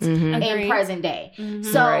friends in present day.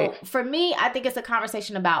 So for me, I think it's a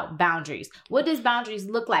conversation about boundaries. What does boundaries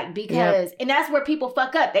look like? Because, and that's where people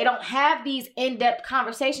fuck up. They don't have these in-depth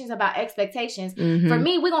conversations about expectations. For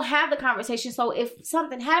me, we're going to have the conversation. So if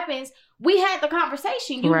something happens, we had the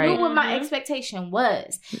conversation. You knew what my expectation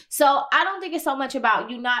was. So I don't think it's so much about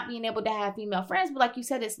you not being able to have female friends, but like you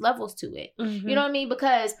said, it's levels to it. You know what I mean?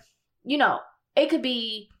 Because, you know, it could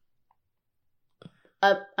be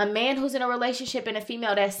a man who's in a relationship and a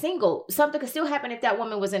female that's single. Something could still happen if that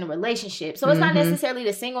woman was in a relationship. So it's not necessarily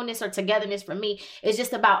the singleness or togetherness for me. It's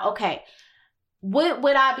just about, okay, what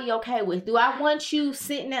would I be okay with? Do I want you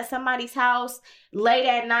sitting at somebody's house late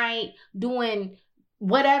at night doing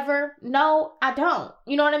whatever? No, I don't.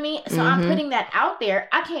 You know what I mean? So I'm putting that out there.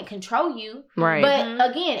 I can't control you. Right. But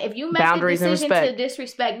again, if you make the decision to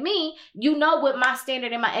disrespect me, you know what my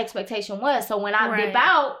standard and my expectation was. So when I dip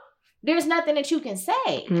out, there's nothing that you can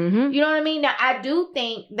say. You know what I mean? Now, I do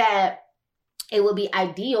think that it would be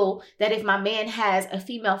ideal that if my man has a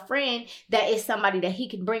female friend, that is somebody that he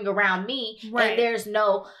can bring around me, and there's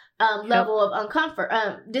no level of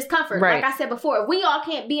discomfort. Like I said before, if we all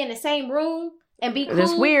can't be in the same room and be cool,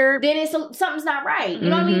 that's weird, then something's not right. You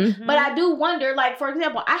know what I mean? But I do wonder, like, for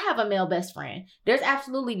example, I have a male best friend. There's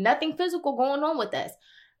absolutely nothing physical going on with us.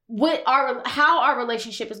 How our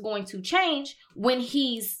relationship is going to change when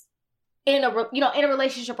he's in a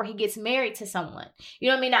relationship where he gets married to someone. You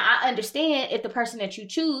know what I mean? Now, I understand if the person that you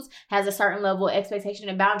choose has a certain level of expectation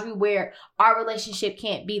and boundary where our relationship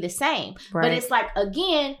can't be the same. But it's like,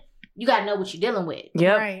 again, you got to know what you're dealing with.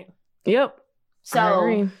 Yep. So I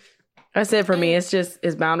agree. I said for me,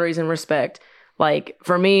 it's boundaries and respect. Like,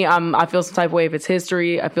 for me, I feel some type of way if it's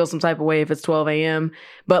history. I feel some type of way if it's 12 a.m.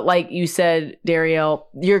 But like you said, Darielle,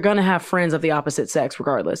 you're going to have friends of the opposite sex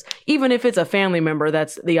regardless. Even if it's a family member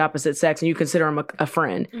that's the opposite sex and you consider them a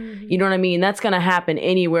friend. You know what I mean? That's going to happen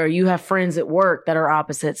anywhere. You have friends at work that are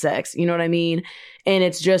opposite sex. You know what I mean? And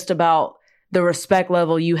it's just about the respect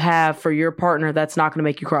level you have for your partner that's not going to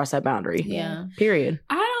make you cross that boundary. Yeah. Period.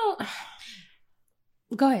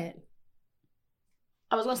 Go ahead.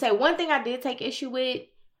 I was going to say, one thing I did take issue with,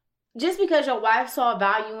 just because your wife saw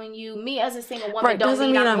value in you, me as a single woman don't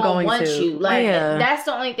mean I'm going to want you. Like, that's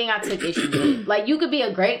the only thing I took issue with. Like, you could be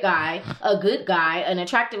a great guy, a good guy, an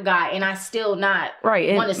attractive guy, and I still not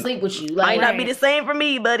want to sleep with you. Like, might not be the same for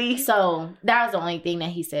me, buddy. So, that was the only thing that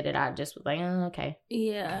he said that I just was like, okay.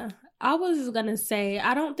 Yeah. I was going to say,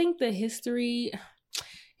 I don't think the history,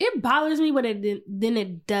 it bothers me, but then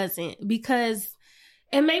it doesn't. Because...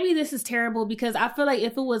 And maybe this is terrible because I feel like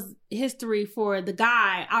if it was history for the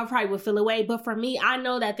guy, I probably would feel away. But for me, I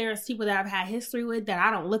know that there's people that I've had history with that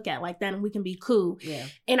I don't look at like that and we can be cool. Yeah.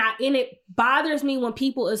 And it bothers me when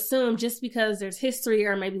people assume just because there's history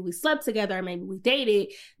or maybe we slept together or maybe we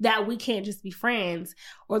dated that we can't just be friends.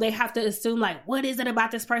 Or they have to assume like, what is it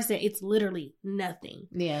about this person? It's literally nothing.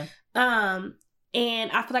 Yeah.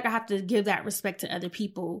 And I feel like I have to give that respect to other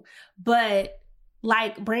people. But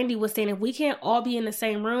like Brandy was saying, if we can't all be in the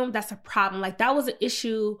same room, that's a problem. Like, that was an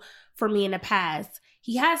issue for me in the past.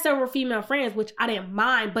 he had several female friends, which I didn't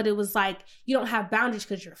mind, but it was like, you don't have boundaries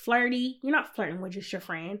because you're flirty. You're not flirting with just your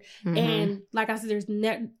friend. Mm-hmm. And like I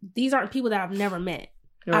said, these aren't people that I've never met.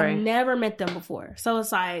 Right. I've never met them before. So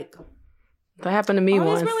it's like, that happened to me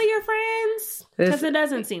once. Are these really your friends? Because it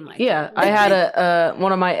doesn't seem like it. I had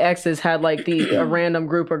one of my exes had like a random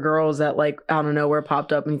group of girls that like out of nowhere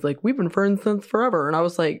popped up, and he's like, we've been friends since forever. And I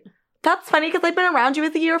was like, that's funny because I've been around you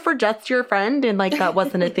as a year for just your friend, and like that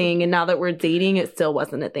wasn't a thing. And now that we're dating, it still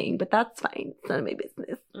wasn't a thing. But that's fine. It's none of my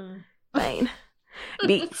business. Fine.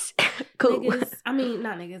 Beats. Cool. Niggas, I mean,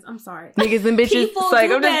 not niggas. I'm sorry. Niggas and bitches. People it's like,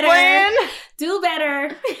 do I'm better. just playing. Do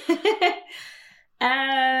better.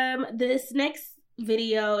 This next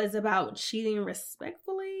video is about cheating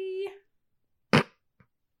respectfully. Okay.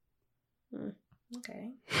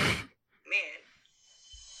 Man.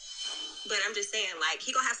 But I'm just saying, like,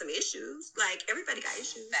 he gonna have some issues. Like, everybody got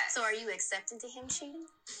issues. So are you accepting to him cheating?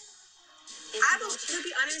 To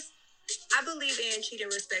be honest, I believe in cheating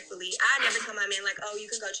respectfully. I never tell my man, like, oh, you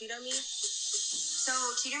can go cheat on me. So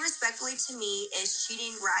cheating respectfully to me is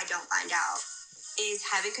cheating where I don't find out, is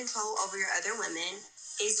having control over your other women,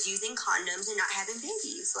 is using condoms and not having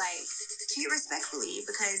babies. Like, cheat respectfully,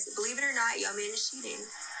 because believe it or not, your man is cheating.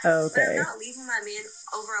 Okay. But I'm not leaving my man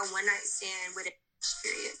over a one-night stand with a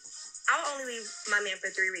period. I'll only leave my man for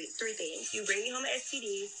three things. You bring me home an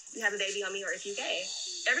STD, you have a baby on me, or if you gay.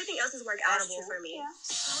 Everything else is work-outable for me. Yeah.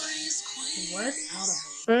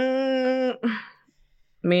 What's outable?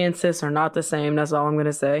 Me and sis are not the same. That's all I'm going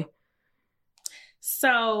to say.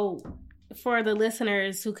 So, for the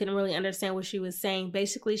listeners who couldn't really understand what she was saying,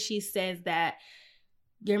 basically she says that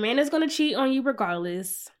your man is going to cheat on you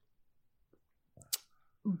regardless,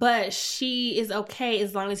 but she is okay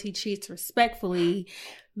as long as he cheats respectfully,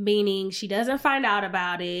 meaning she doesn't find out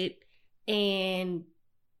about it, and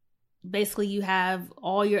basically you have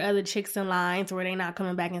all your other chicks in line where they're not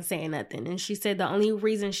coming back and saying nothing. And she said the only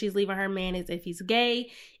reason she's leaving her man is if he's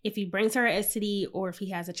gay, if he brings her an STD, or if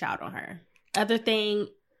he has a child on her. Everything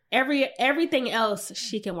else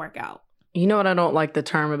she can work out. You know what I don't like the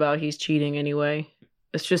term about he's cheating anyway?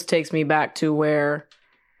 It just takes me back to where,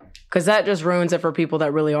 because that just ruins it for people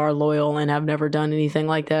that really are loyal and have never done anything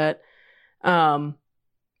like that.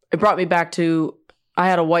 It brought me back to, I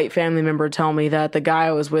had a white family member tell me that the guy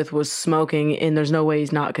I was with was smoking, and there's no way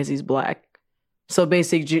he's not because he's black. So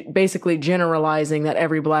basically generalizing that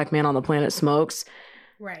every black man on the planet smokes.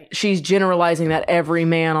 Right. She's generalizing that every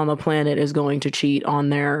man on the planet is going to cheat on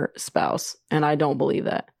their spouse. And I don't believe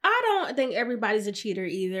that. I don't think everybody's a cheater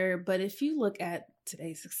either. But if you look at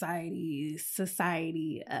today's society,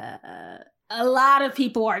 a lot of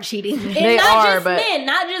people are cheating. And they not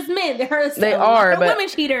just men. They are, but women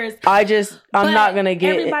cheaters. I'm not going to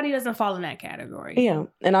get... Everybody doesn't fall in that category. Yeah.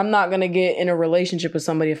 And I'm not going to get in a relationship with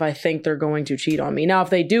somebody if I think they're going to cheat on me. Now,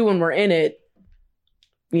 if they do when we're in it,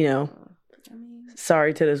 you know...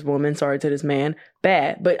 Sorry to this woman, sorry to this man.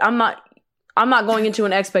 Bad. But I'm not going into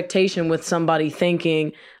an expectation with somebody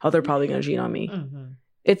thinking, oh, they're probably going to cheat on me. Mm-hmm.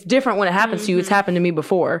 It's different when it happens to you. It's happened to me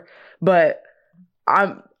before. But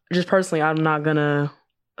I'm just personally, I'm not going to.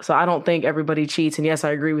 So I don't think everybody cheats. And yes,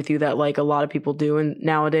 I agree with you that like a lot of people do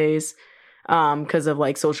nowadays because of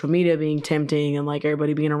like social media being tempting and like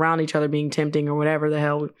everybody being around each other being tempting or whatever the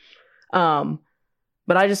hell.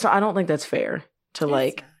 But I don't think that's fair to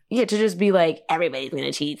like... Yeah, to just be like, everybody's going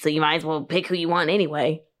to cheat, so you might as well pick who you want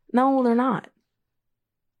anyway. No, they're not.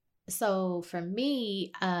 So for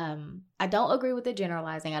me, I don't agree with the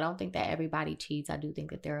generalizing. I don't think that everybody cheats. I do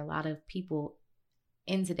think that there are a lot of people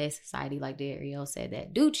in today's society, like Dario said,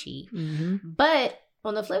 that do cheat. Mm-hmm. But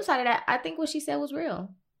on the flip side of that, I think what she said was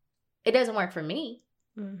real. It doesn't work for me,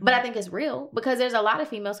 but I think it's real because there's a lot of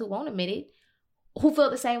females who won't admit it, who feel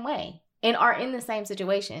the same way. And are in the same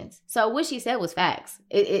situations. So what she said was facts.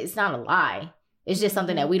 It's not a lie. It's just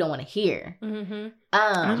something that we don't want to hear. Mm-hmm.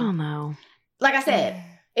 I don't know. Like I said,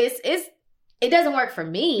 it doesn't work for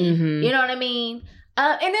me. Mm-hmm. You know what I mean?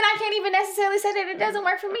 And then I can't even necessarily say that it doesn't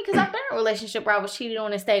work for me because I've been in a relationship where I was cheated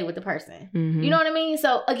on and stayed with the person. Mm-hmm. You know what I mean?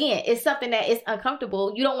 So again, it's something that is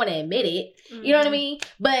uncomfortable. You don't want to admit it. Mm-hmm. You know what I mean?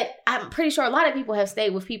 But I'm pretty sure a lot of people have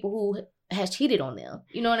stayed with people who has cheated on them.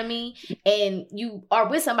 You know what I mean? And you are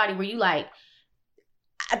with somebody where you like,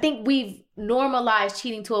 I think we've normalized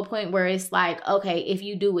cheating to a point where it's like, okay, if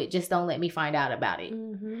you do it, just don't let me find out about it.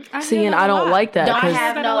 Mm-hmm. See, and I don't like that. Don't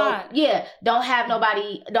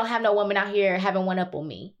have no woman out here having one up on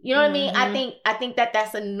me. You know what I mean? I think that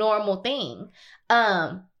that's a normal thing.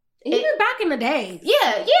 Even back in the day.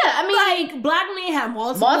 Yeah. I mean, like, black men have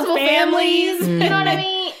multiple families. You know what I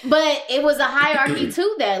mean? But it was a hierarchy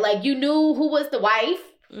to that. Like, you knew who was the wife.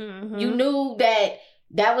 Mm-hmm. You knew that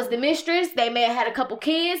that was the mistress. They may have had a couple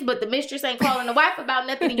kids, but the mistress ain't calling the wife about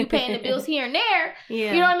nothing and you paying the bills here and there.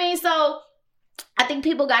 Yeah. You know what I mean? So I think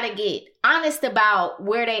people got to get honest about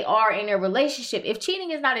where they are in their relationship. If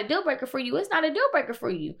cheating is not a deal breaker for you, it's not a deal breaker for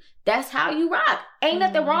you. That's how you rock. Ain't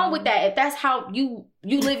nothing wrong with that if that's how you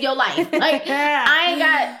live your life. Like, I ain't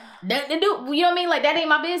got nothing to do. You know what I mean? Like, that ain't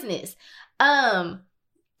my business.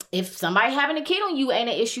 If somebody having a kid on you ain't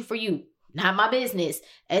an issue for you, not my business.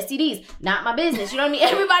 STDs, not my business. You know what I mean?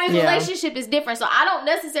 Everybody's relationship is different. So I don't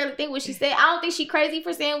necessarily think what she said. I don't think she crazy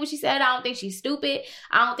for saying what she said. I don't think she's stupid.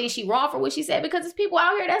 I don't think she wrong for what she said because it's people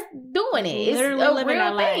out here that's doing it. It's literally a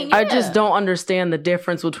real thing. Yeah. I just don't understand the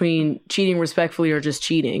difference between cheating respectfully or just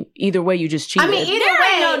cheating. Either way, you just cheated. I mean, either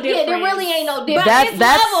way, no difference. There really ain't no difference. But that's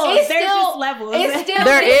levels. There's just levels. It's still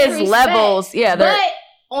there is levels. Yeah, but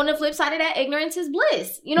on the flip side of that, ignorance is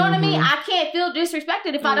bliss. You know what I mean? I can't feel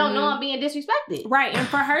disrespected if I don't know I'm being disrespected. Right. And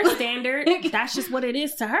for her standard, that's just what it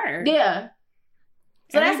is to her. Yeah.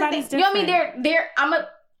 So that's the thing. Different. You know what I mean?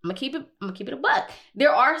 I'm gonna keep it a buck.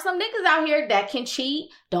 There are some niggas out here that can cheat.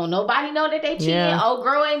 Don't nobody know that they cheating. Yeah. Old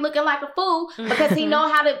girl ain't looking like a fool because he know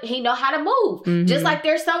how to move. Mm-hmm. Just like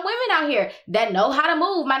there's some women out here that know how to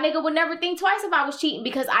move. My nigga would never think twice if I was cheating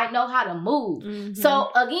because I know how to move. Mm-hmm.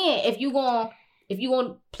 So again, if you want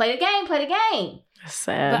to play the game, play the game.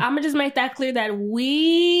 Sad. But I'm gonna just make that clear that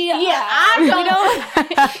we we would prefer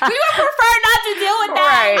not to deal with that.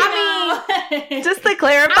 Right. I mean, just to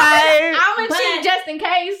clarify, I'm gonna cheat just in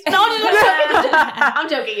case. No, I'm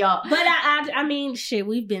joking, y'all. But I mean, shit,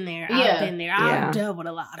 we've been there. I've been there. I've dealt with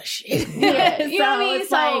a lot of shit. Yeah, you know what I mean.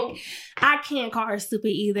 It's like I can't call her stupid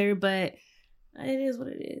either, but it is what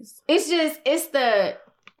it is. It's the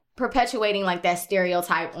perpetuating like that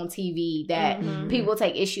stereotype on TV that people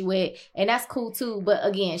take issue with, and that's cool too. But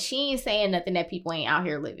again, she ain't saying nothing that people ain't out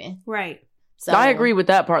here living. Right. So I agree with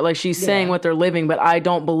that part. Like she's saying what they're living, but I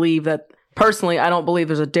don't believe that. Personally, I don't believe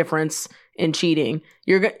there's a difference in cheating.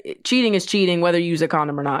 Cheating is cheating, whether you use a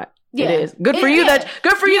condom or not. Yeah. It is good for you that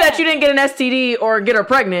you didn't get an STD or get her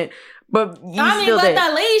pregnant. But what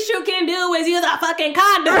the least you can do is use a fucking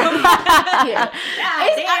condom.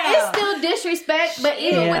 It's still disrespect, but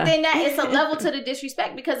even within that, it's a level to the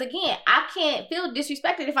disrespect because again, I can't feel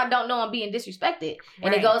disrespected if I don't know I'm being disrespected,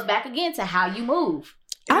 and it goes back again to how you move.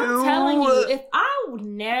 I'm telling you, if I would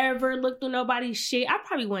never look through nobody's shit, I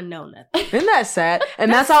probably wouldn't know nothing. Isn't that sad?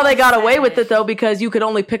 And that's how they got away with it, though, because you could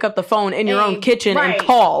only pick up the phone in your own kitchen and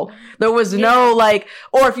call. There was no,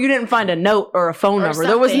 or if you didn't find a note or a phone number,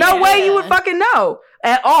 there was no way you would fucking know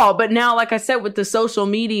at all. But now, like I said, with the social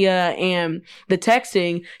media and the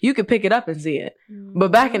texting, you could pick it up and see it. Mm-hmm.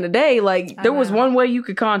 But back in the day, there was one way you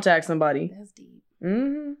could contact somebody. That's deep.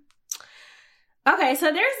 Mm-hmm. Okay,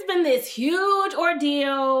 so there's been this huge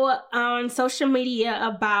ordeal on social media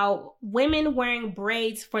about women wearing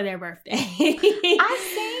braids for their birthday. I've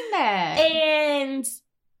seen that. And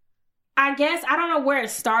I guess, I don't know where it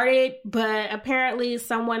started, but apparently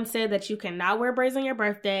someone said that you cannot wear braids on your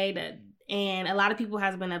birthday. And a lot of people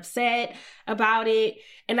has been upset about it.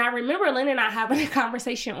 And I remember Lynn and I having a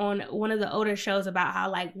conversation on one of the older shows about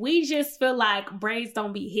how, we just feel like braids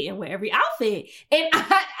don't be hitting with every outfit. And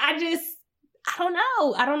I don't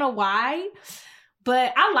know. I don't know why.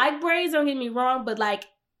 But I like braids, don't get me wrong. But,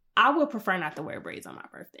 I would prefer not to wear braids on my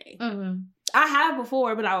birthday. Mm-hmm. I have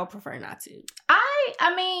before, but I would prefer not to.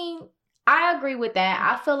 I mean, I agree with that.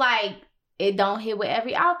 I feel like it don't hit with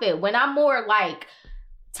every outfit. When I'm more,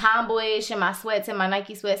 tomboyish in my sweats and my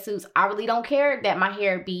Nike sweatsuits, I really don't care that my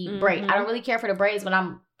hair be braid. I don't really care for the braids when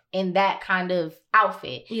I'm in that kind of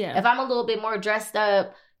outfit. Yeah. If I'm a little bit more dressed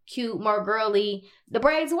up, cute, more girly, the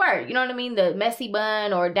braids work. You know what I mean? The messy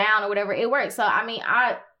bun or down or whatever, it works. So, I mean,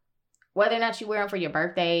 whether or not you wear them for your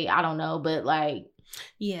birthday, I don't know. But, I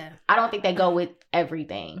don't think they go with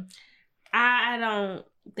everything. I don't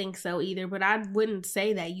think so either. But I wouldn't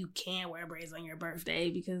say that you can't wear braids on your birthday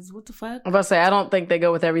because what the fuck? I'm about to say, I don't think they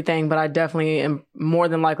go with everything. But I definitely am more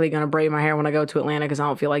than likely going to braid my hair when I go to Atlanta because I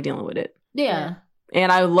don't feel like dealing with it. Yeah.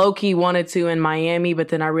 And I low-key wanted to in Miami, but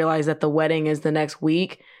then I realized that the wedding is the next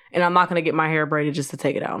week. And I'm not going to get my hair braided just to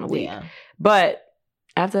take it out in a week. Yeah. But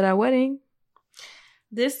after that wedding.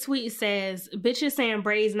 This tweet says, bitches saying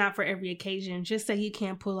braids not for every occasion. Just say you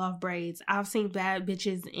can't pull off braids. I've seen bad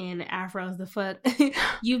bitches in afros. The fuck?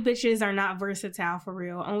 You bitches are not versatile for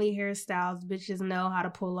real. Only hairstyles bitches know how to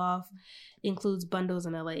pull off includes bundles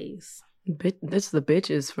and LAs. This is the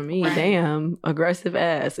bitches for me. Right. Damn. Aggressive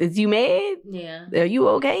ass. Is you mad? Yeah. Are you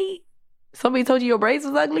okay? Somebody told you your braids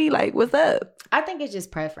was ugly? What's up? I think it's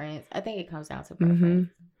just preference. I think it comes down to preference. Mm-hmm.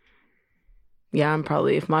 Yeah, I'm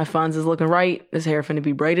probably, if my funds is looking right, this hair finna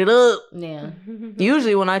be braided up. Yeah.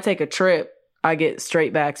 Usually when I take a trip, I get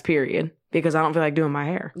straight backs, period. Because I don't feel like doing my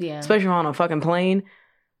hair. Yeah. Especially on a fucking plane.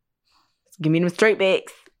 Give me them straight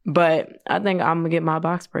backs. But I think I'm going to get my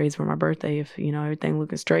box braids for my birthday if, you know, everything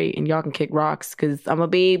looking straight. And y'all can kick rocks because I'm a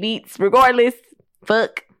big beats regardless.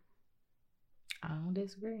 Fuck. I don't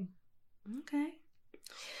disagree. Okay.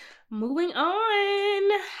 Moving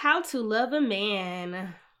on. How to love a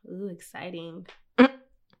man. Ooh, exciting.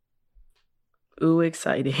 Ooh,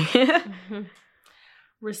 exciting.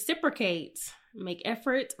 Reciprocate. Make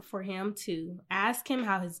effort for him to ask him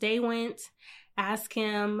how his day went. Ask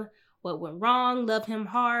him what went wrong. Love him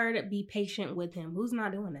hard. Be patient with him. Who's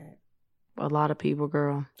not doing that? A lot of people,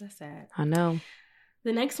 girl. That's sad. I know.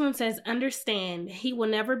 The next one says, understand. He will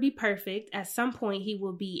never be perfect. At some point, he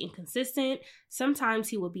will be inconsistent. Sometimes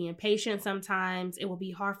he will be impatient. Sometimes it will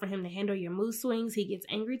be hard for him to handle your mood swings. He gets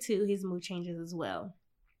angry too. His mood changes as well.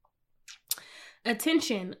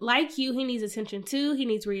 Attention. Like you, he needs attention too. He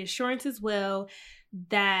needs reassurance as well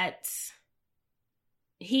that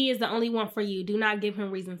he is the only one for you. Do not give him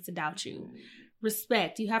reasons to doubt you.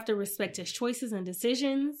 Respect. You have to respect his choices and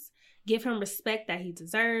decisions. Give him respect that he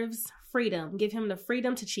deserves. Freedom. Give him the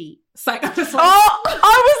freedom to cheat. It's like, I was like,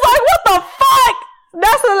 what the fuck?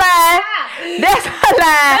 That's a lie. That's a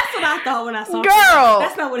lie. That's what I thought when I saw it. Girl.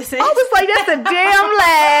 That's not what it says. I was like, that's a damn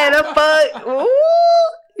lie. The fuck? Ooh.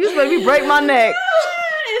 You just made me break my neck.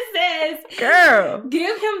 It says, girl,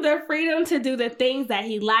 give him the freedom to do the things that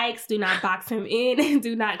he likes. Do not box him in and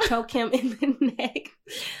do not choke him in the neck.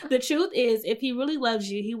 The truth is, if he really loves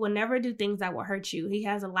you, he will never do things that will hurt you. He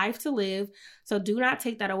has a life to live, so do not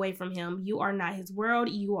take that away from him. You are not his world.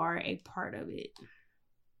 You are a part of it.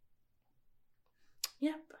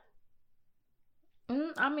 Yep.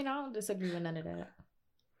 I mean, I don't disagree with none of that.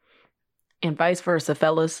 And vice versa,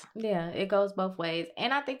 fellas. Yeah, it goes both ways.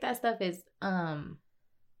 And I think that stuff is, I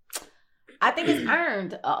think it's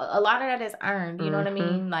earned. A lot of that is earned. You know what I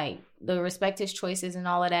mean? Like, the respect his choices and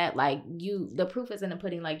all of that. Like, the proof is in the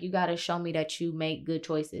pudding. Like, you got to show me that you make good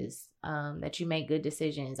choices, that you make good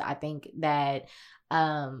decisions. I think that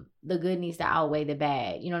the good needs to outweigh the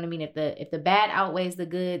bad. You know what I mean? If the bad outweighs the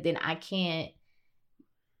good, then I can't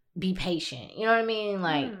be patient. You know what I mean?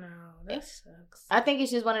 Like, I don't know. That sucks. I think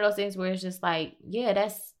it's just one of those things where it's just like, yeah,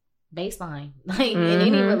 that's baseline. Like, in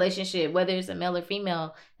any relationship, whether it's a male or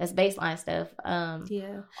female, that's baseline stuff.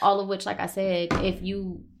 Yeah. All of which, like I said, if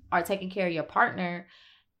you are taking care of your partner,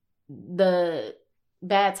 the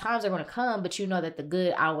bad times are going to come, but you know that the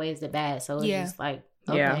good outweighs the bad. So it's just like,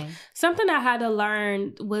 okay. Yeah. Something I had to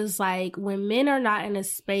learn was like, when men are not in a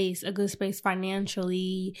good space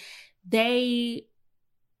financially, they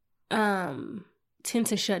tend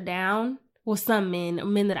to shut down. Well, some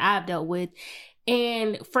men that I've dealt with.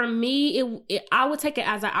 And for me, I would take it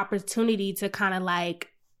as an opportunity to kind of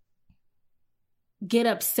like get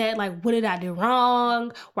upset. Like, what did I do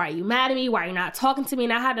wrong? Why are you mad at me? Why are you not talking to me?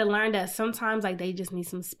 And I had to learn that sometimes like they just need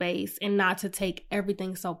some space and not to take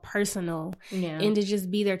everything so personal and to just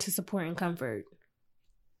be there to support and comfort.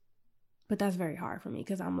 But that's very hard for me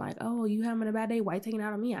because I'm like, oh, you having a bad day? Why you taking it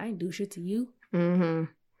out on me? I ain't do shit to you.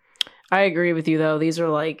 I agree with you, though. These are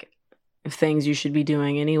like things you should be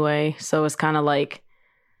doing anyway. So it's kind of like,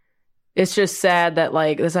 it's just sad that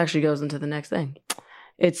like, this actually goes into the next thing.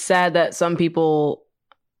 It's sad that some people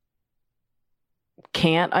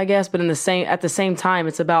can't, I guess, but at the same time,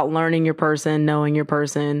 it's about learning your person, knowing your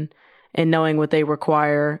person, and knowing what they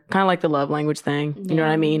require. Kind of like the love language thing. You know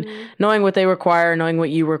what I mean? Knowing what they require, knowing what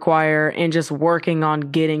you require, and just working on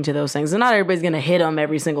getting to those things. And not everybody's going to hit them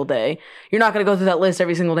every single day. You're not going to go through that list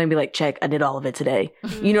every single day and be like, check, I did all of it today.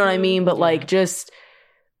 You know what I mean? But like, just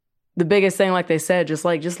the biggest thing, like they said, just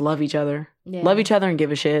love each other. Yeah. Love each other and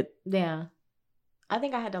give a shit. Yeah. I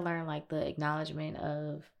think I had to learn like the acknowledgement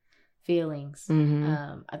of feelings.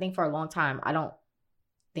 I think for a long time, I don't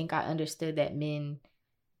think I understood that men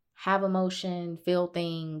have emotion, feel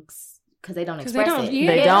things, because they don't express it.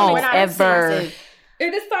 Yeah, they don't ever. And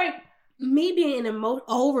it's like me being an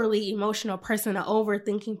overly emotional person, an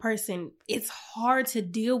overthinking person. It's hard to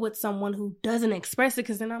deal with someone who doesn't express it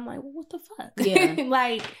because then I'm like, well, what the fuck? Yeah.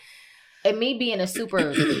 Like, and me being a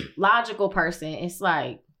super logical person, it's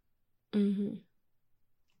like,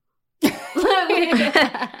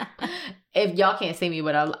 if y'all can't see me,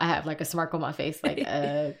 but I have like a smirk on my face, like,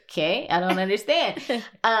 okay, I don't understand.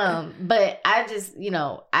 But I just,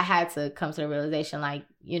 I had to come to the realization, like,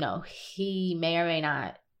 he may or may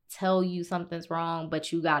not tell you something's wrong,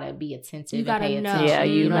 but you gotta be attentive. You gotta pay attention. Yeah,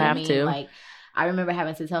 you know have to. Like, I remember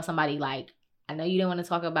having to tell somebody, like, I know you didn't want to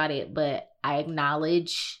talk about it, but I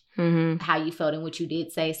acknowledge how you felt and what you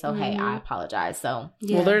did say. So, hey, I apologize. So,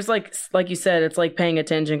 yeah. Well, there's like you said, it's like paying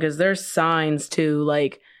attention because there's signs too,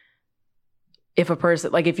 like, if a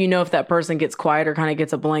person, like if you know if that person gets quiet or kind of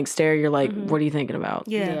gets a blank stare, you're like, what are you thinking about?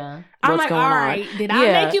 Yeah. I'm like, all right, did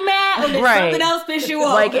I make you mad or did something else piss you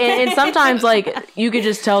off? Like, and sometimes like you could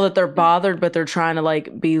just tell that they're bothered, but they're trying to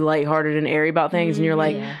like be lighthearted and airy about things, and you're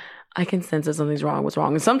like, I can sense that something's wrong. What's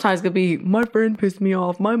wrong? And sometimes it could be, my friend pissed me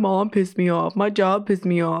off, my mom pissed me off, my job pissed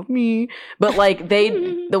me off, me. But like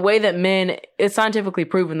the way that men, it's scientifically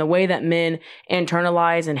proven, the way that men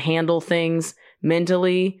internalize and handle things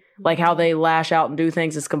mentally, like how they lash out and do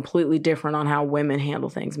things, is completely different on how women handle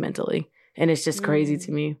things mentally. And it's just crazy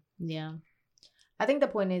to me. Yeah. I think the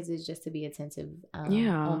point is just to be attentive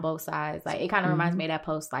on both sides. Like, it kind of reminds me of that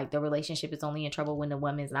post, like, the relationship is only in trouble when the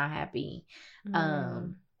woman's not happy.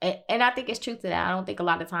 And I think it's truth to that. I don't think a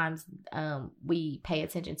lot of times we pay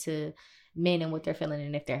attention to men and what they're feeling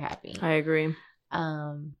and if they're happy. I agree.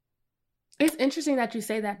 It's interesting that you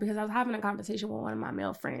say that, because I was having a conversation with one of my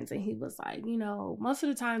male friends, and he was like, you know, most of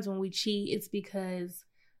the times when we cheat, it's because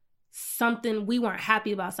we weren't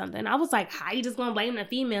happy about something. I was like, how you just gonna blame the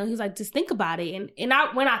female? He was like, just think about it. And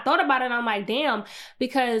when I thought about it, I'm like, damn,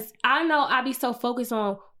 because I know I be so focused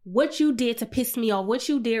on what you did to piss me off, what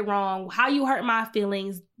you did wrong, how you hurt my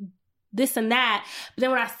feelings, this and that. But then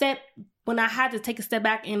when I had to take a step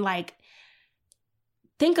back and like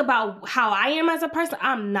think about how I am as a person,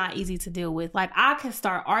 I'm not easy to deal with. Like, I can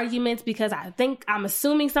start arguments because I think I'm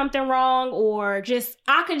assuming something wrong, or there's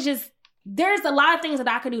a lot of things that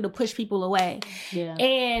I could do to push people away. Yeah.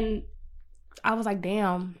 And I was like,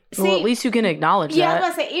 damn. Well, at least you can acknowledge that. Yeah, I was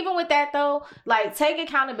going to say, even with that, though, like, take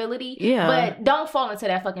accountability. Yeah. But don't fall into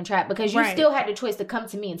that fucking trap, because you still had the choice to come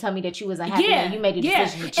to me and tell me that you was unhappy and you made a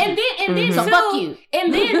decision to cheat. And then so too, fuck you.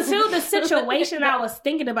 And then, too, the situation I was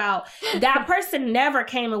thinking about, that person never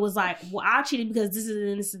came and was like, well, I cheated because this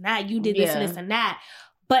and this and that. You did this and this and that.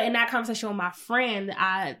 But in that conversation with my friend,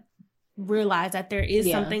 I realize that there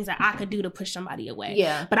is some things that I could do to push somebody away.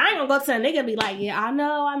 Yeah. But I ain't gonna go to a nigga and be like, yeah, I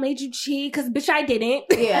know I made you cheat, because bitch, I didn't.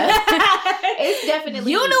 Yeah. It's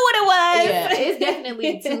definitely, you knew what it was. Yeah. It's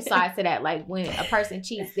definitely two sides to that. Like, when a person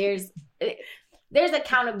cheats, there's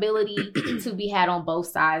accountability to be had on both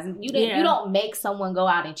sides. You don't make someone go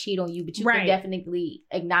out and cheat on you, but you can definitely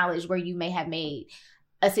acknowledge where you may have made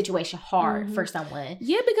a situation hard for someone.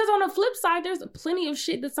 Yeah, because on the flip side, there's plenty of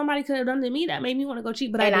shit that somebody could have done to me that made me want to go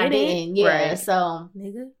cheat, but I didn't. Yeah, right. So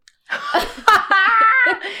nigga,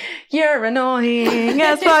 you're annoying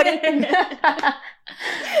as fuck.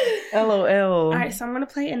 LOL. All right, so I'm gonna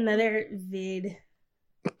play another vid.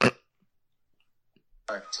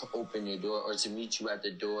 To open your door, or to meet you at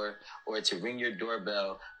the door, or to ring your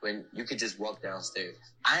doorbell when you could just walk downstairs.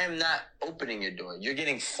 I am not opening your door. You're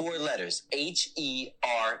getting 4 letters.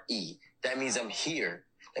 H-E-R-E. That means I'm here.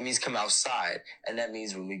 That means come outside. And that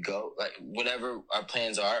means when we go, like, whatever our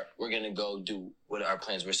plans are, we're going to go do what our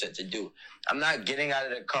plans were set to do. I'm not getting out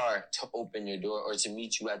of the car to open your door, or to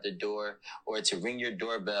meet you at the door, or to ring your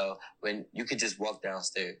doorbell when you could just walk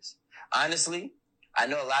downstairs. Honestly, I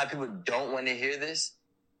know a lot of people don't want to hear this,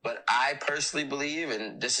 but I personally believe,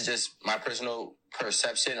 and this is just my personal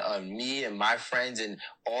perception on me and my friends and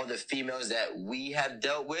all the females that we have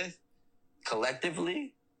dealt with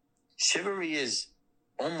collectively, chivalry is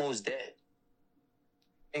almost dead.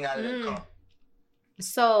 Out of the car.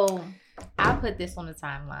 So I put this on the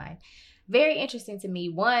timeline. Very interesting to me.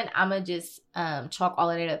 One, I'm going to just chalk all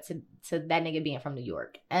of that up to that nigga being from New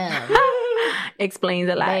York. Explains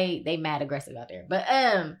a lot. They mad aggressive out there. But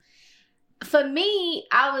for me,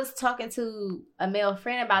 I was talking to a male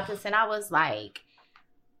friend about this, and I was like,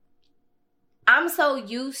 I'm so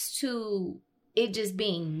used to it just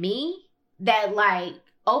being me that, like,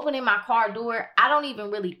 opening my car door, I don't even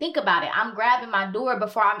really think about it. I'm grabbing my door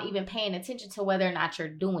before I'm even paying attention to whether or not you're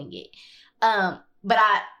doing it. But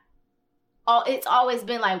it's always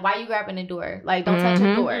been like, why you grabbing the door? Like, don't touch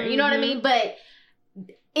the door. You know what I mean? But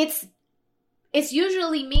it's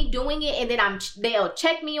usually me doing it, and then they'll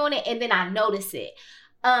check me on it, and then I notice it.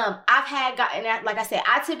 I've had guys, and like I said,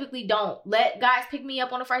 I typically don't let guys pick me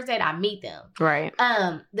up on the first date. I meet them. Right.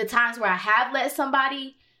 The times where I have let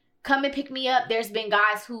somebody come and pick me up, there's been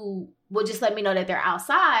guys who will just let me know that they're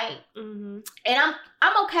outside, and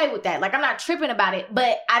I'm okay with that. Like, I'm not tripping about it,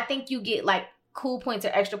 but I think you get like cool points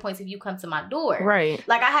or extra points if you come to my door. Right.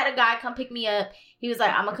 Like, I had a guy come pick me up. He was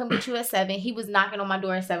like, I'm gonna come get you at 7. He was knocking on my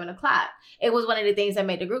door at 7 o'clock. It was one of the things that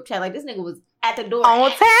made the group chat. Like, this nigga was at the door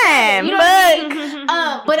on time. You know what I mean?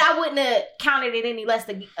 But I wouldn't have counted it any less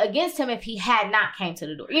against him if he had not came to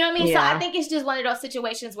the door. You know what I mean? Yeah. So I think it's just one of those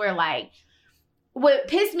situations where, like, what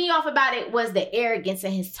pissed me off about it was the arrogance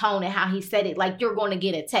in his tone and how he said it. Like, you're going to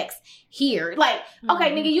get a text here. Like,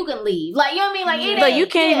 okay, nigga, you can leave. Like, you know what I mean? Like, like you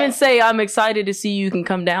can't even say, I'm excited to see you can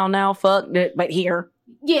come down now. Fuck, but here.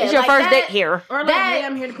 Yeah. It's your first date here. Or like, hey,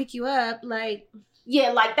 I'm here to pick you up. Like,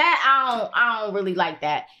 yeah, like that, I don't really like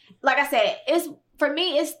that. Like I said, for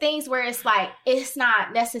me, it's things where it's like, it's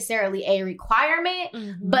not necessarily a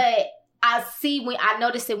requirement, but I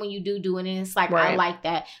notice it when you do it, and it's like, I like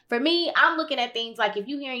that. For me, I'm looking at things like, if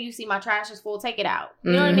you hear and you see my trash is full, take it out.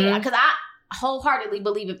 You know what I mean? Because I wholeheartedly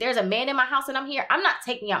believe if there's a man in my house and I'm here, I'm not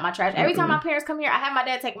taking out my trash. Every time my parents come here, I have my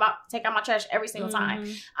dad take out my trash every single time.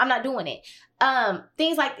 I'm not doing it.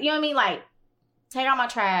 Things like, you know what I mean? Like, take out my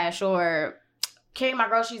trash or carry my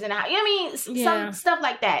groceries in the house. You know what I mean? Some stuff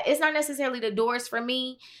like that. It's not necessarily the doors for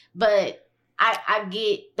me, but I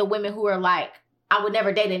get the women who are like, I would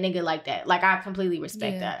never date a nigga like that. Like, I completely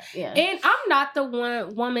respect that. Yeah. And I'm not the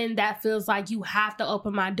one woman that feels like you have to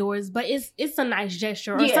open my doors, but it's a nice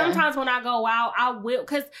gesture. Or sometimes when I go out, I will,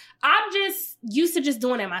 because I'm just used to just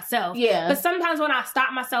doing it myself. Yeah. But sometimes when I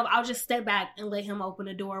stop myself, I'll just step back and let him open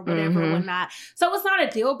the door, whatever, whatnot. So it's not a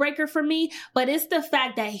deal breaker for me, but it's the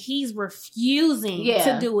fact that he's refusing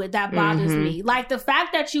to do it that bothers me. Like, the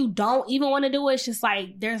fact that you don't even want to do it, it's just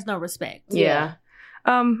like, there's no respect. Yeah.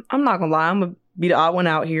 I'm not gonna lie, I'm gonna be the odd one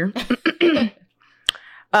out here.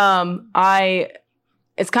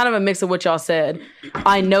 It's kind of a mix of what y'all said.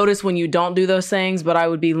 I notice when you don't do those things, but I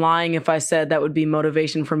would be lying if I said that would be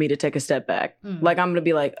motivation for me to take a step back. Like, I'm gonna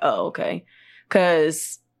be like, oh, okay.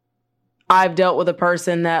 Because I've dealt with a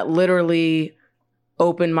person that literally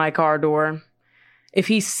opened my car door. If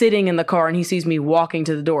he's sitting in the car and he sees me walking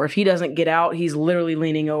to the door, if he doesn't get out, he's literally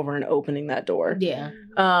leaning over and opening that door. Yeah.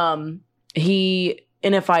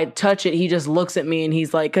 And if I touch it, he just looks at me and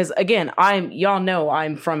he's like, because again, y'all know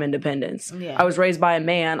I'm from Independence. Yeah. I was raised by a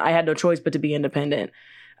man. I had no choice but to be independent.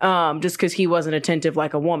 Just because he wasn't attentive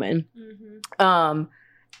like a woman. And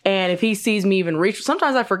if he sees me even reach,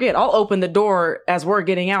 sometimes I forget. I'll open the door as we're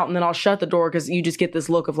getting out and then I'll shut the door because you just get this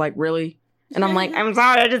look of like, really? And I'm like, I'm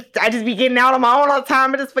sorry. I just be getting out on my own all the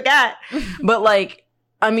time. I just forgot. But like,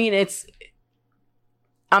 I mean,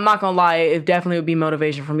 I'm not going to lie, it definitely would be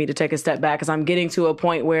motivation for me to take a step back because I'm getting to a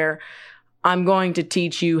point where I'm going to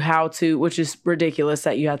teach you how to, which is ridiculous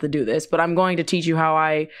that you have to do this, but I'm going to teach you how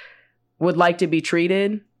I would like to be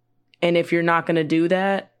treated. And if you're not going to do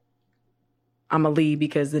that, I'm going to leave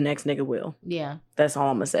because the next nigga will. Yeah. That's all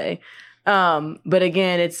I'm going to say. But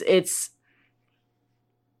again, it's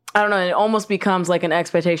I don't know, it almost becomes like an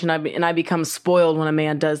expectation and I become spoiled when a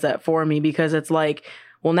man does that for me because it's like,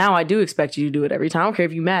 well, now I do expect you to do it every time. I don't care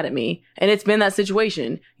if you're mad at me. And it's been that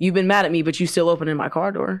situation. You've been mad at me, but you still opening my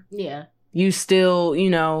car door. Yeah. You still,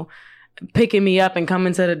 picking me up and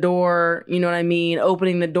coming to the door, you know what I mean?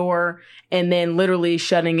 Opening the door and then literally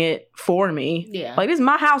shutting it for me. Yeah. Like, this is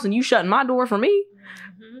my house and you shutting my door for me?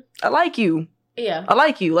 I like you. Yeah. I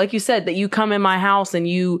like you. Like you said, that you come in my house and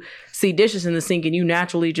you see dishes in the sink and you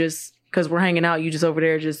naturally just, because we're hanging out, you just over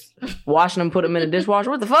there just washing them, put them in the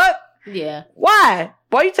dishwasher. What the fuck? Yeah. Why?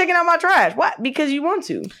 Why are you taking out my trash? Why? Because you want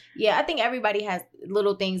to. Yeah, I think everybody has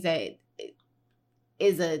little things that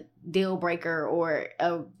is a deal breaker or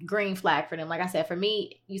a green flag for them. Like I said, for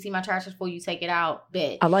me, you see my trash is full, you take it out.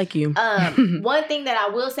 Bet. I like you. One thing that I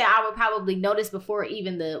will say I would probably notice before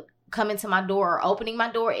even the coming to my door or opening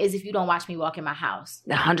my door is if you don't watch me walk in my house.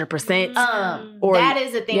 100%. Or that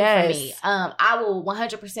is a thing for me. I will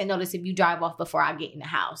 100% notice if you drive off before I get in the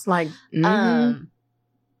house. Like,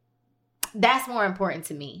 that's more important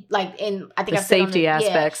to me. Like, and I think the safety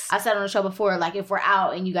aspects. I said on the show before, like, if we're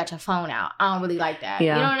out and you got your phone out, I don't really like that.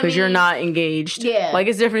 Yeah, you know what I because mean? you're not engaged. Yeah, like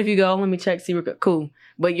it's different if you go, let me check, see, we're cool,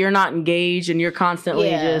 but you're not engaged and you're constantly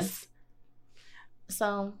just.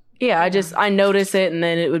 So yeah, I notice it, and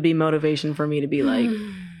then it would be motivation for me to be like.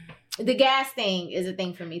 The gas thing is a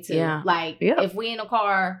thing for me too. Yeah. Like if we in a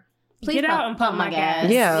car, please get out and pump my gas.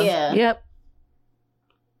 Yeah. Yeah. Yep.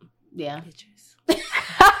 Yeah.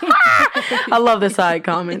 I love the side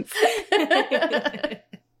comments.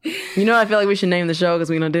 You know, I feel like we should name the show because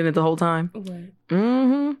we did it the whole time. What?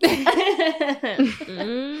 I'm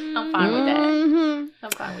fine with that.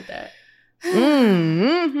 I'm fine with that.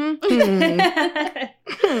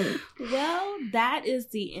 Well, that is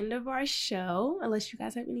the end of our show. Unless you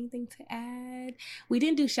guys have anything to add. We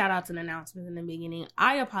didn't do shout outs and announcements in the beginning.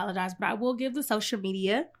 I apologize, but I will give the social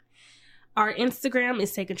media. Our Instagram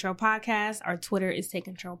is Take Control Podcast. Our Twitter is Take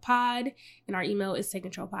Control Pod. And our email is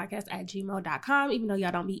takecontrolpodcast@gmail.com. Even though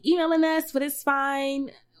y'all don't be emailing us, but it's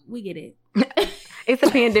fine. We get it. It's a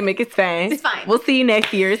pandemic. It's fine. It's fine. We'll see you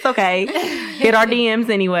next year. It's okay. Hit our DMs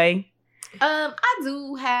anyway. I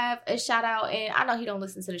do have a shout out, and I know he don't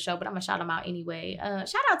listen to the show, but I'm gonna shout him out anyway.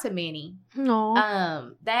 Shout out to Manny. No.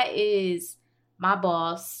 That is my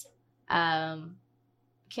boss.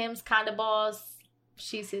 Kim's kind of boss.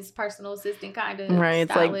 She's his personal assistant, kind of. Right.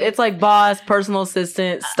 Stylist. It's like boss, personal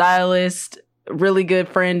assistant, stylist, really good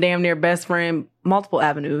friend, damn near best friend, multiple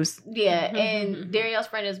avenues. Yeah, and Dario's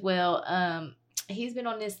friend as well. He's been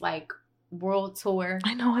on this like world tour.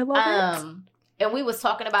 I know, I love it. And we was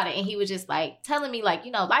talking about it, and he was just like telling me, like,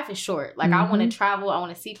 you know, life is short. Like, I want to travel, I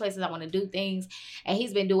want to see places, I want to do things, and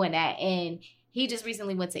he's been doing that. And he just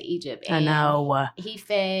recently went to Egypt. And I know. He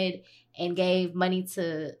fed and gave money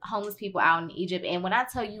to homeless people out in Egypt. And when I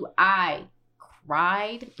tell you, I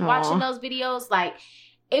cried watching those videos. Like,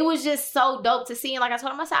 it was just so dope to see. And like I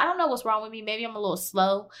told him, I said, I don't know what's wrong with me. Maybe I'm a little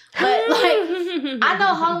slow, but like, I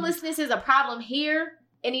know homelessness is a problem here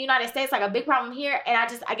in the United States, like a big problem here, and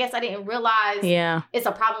I guess I didn't realize it's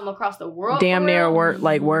a problem across the world. Damn near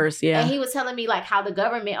worse, yeah. And he was telling me like how the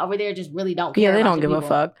government over there just really don't care. Yeah, they about don't give people. a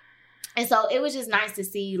fuck. And so it was just nice to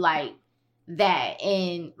see like that,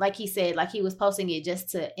 and like he said, like he was posting it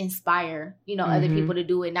just to inspire, you know, other people to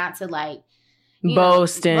do it, not to like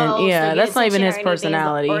boast and yeah, that's not even his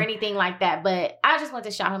personality or anything like that. But I just want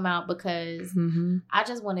to shout him out because I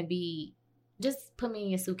just want to be. Just put me in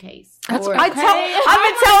your suitcase. I've been telling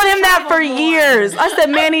him that for years. I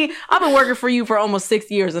said, Manny, I've been working for you for almost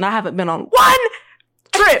 6 years and I haven't been on one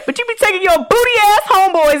trip. But you be taking your booty ass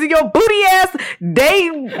homeboys and your booty ass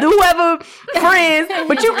whoever friends,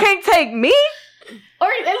 but you can't take me. Or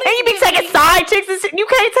at least and you be taking side chicks and shit. You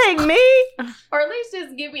can't take me. Or at least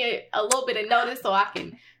just give me a little bit of notice so I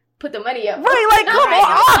can put the money up. Right, like come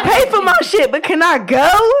on, I'll pay for my shit, but can I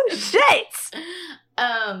go? Shit.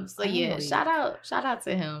 So yeah, shout out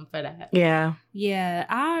to him for that. Yeah. Yeah,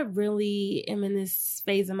 I really am in this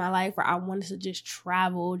phase of my life where I wanted to just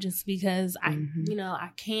travel just because I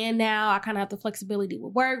can now. I kind of have the flexibility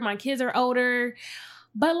with work. My kids are older.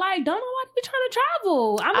 But like, don't know why to be trying to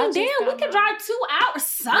travel. I mean, damn, we could drive 2 hours,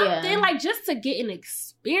 something like just to get an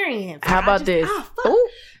experience. How about this?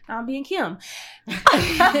 I'm being Kim. Like,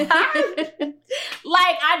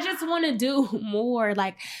 I just want to do more.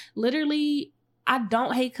 Like, literally, I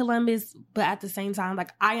don't hate Columbus, but at the same time,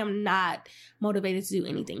 like, I am not motivated to do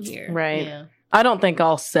anything here. Right. Yeah. I don't think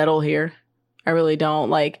I'll settle here. I really don't.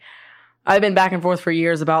 Like, I've been back and forth for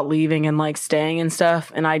years about leaving and like staying and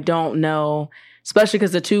stuff, and I don't know. Especially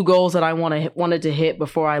because the 2 goals that I wanted to hit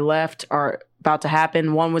before I left are about to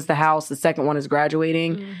happen. One was the house. The second one is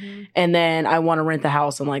graduating. And then I want to rent the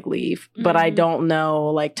house and like leave. But I don't know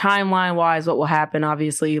like timeline wise what will happen.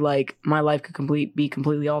 Obviously, like my life could be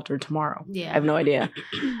completely altered tomorrow. Yeah. I have no idea.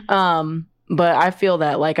 But I feel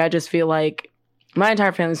that like I just feel like my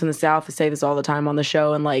entire family's from the South. I say this all the time on the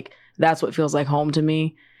show. And like that's what feels like home to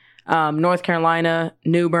me. North Carolina,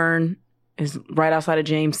 New Bern is right outside of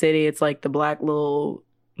James City. It's like the black little,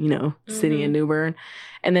 city in New Bern.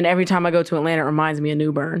 And then every time I go to Atlanta, it reminds me of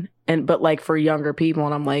New Bern. But like for younger people,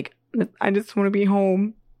 and I'm like, I just want to be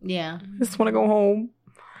home. Yeah. I just want to go home.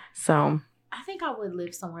 So I think I would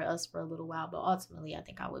live somewhere else for a little while, but ultimately I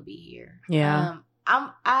think I would be here. Yeah.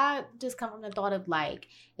 I just come from the thought of like,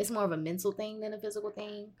 it's more of a mental thing than a physical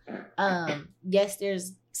thing. Yes,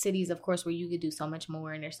 there's cities, of course, where you could do so much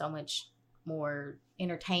more and there's so much more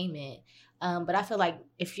entertainment. But I feel like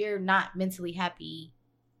if you're not mentally happy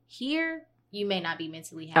here, you may not be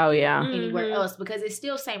mentally happy anywhere else because it's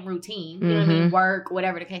still same routine. You know what I mean? Work,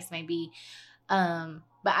 whatever the case may be. But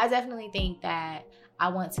I definitely think that I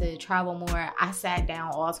want to travel more. I sat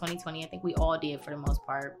down all 2020. I think we all did for the most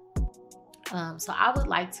part. So I would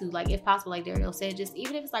like to, like, if possible, like Dario said, just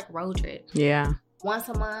even if it's like road trip. Yeah. Once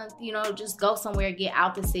a month, just go somewhere, get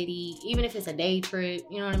out the city, even if it's a day trip,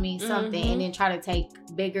 you know what I mean? Something, and then try to take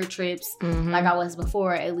bigger trips like I was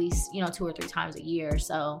before, at least, 2 or 3 times a year.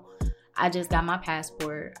 So I just got my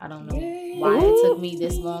passport. I don't know why it took me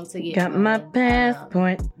this long to get my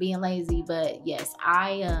passport. Being lazy, but yes,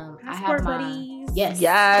 I have my buddies. Yes.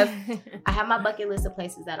 I have my bucket list of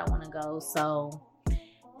places that I want to go. So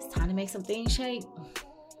it's time to make some things shake.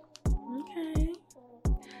 Okay.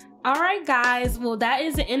 All right, guys. Well, that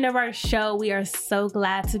is the end of our show. We are so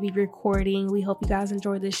glad to be recording. We hope you guys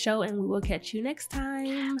enjoyed this show, and we will catch you next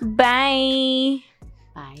time. Bye.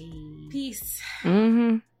 Bye. Peace.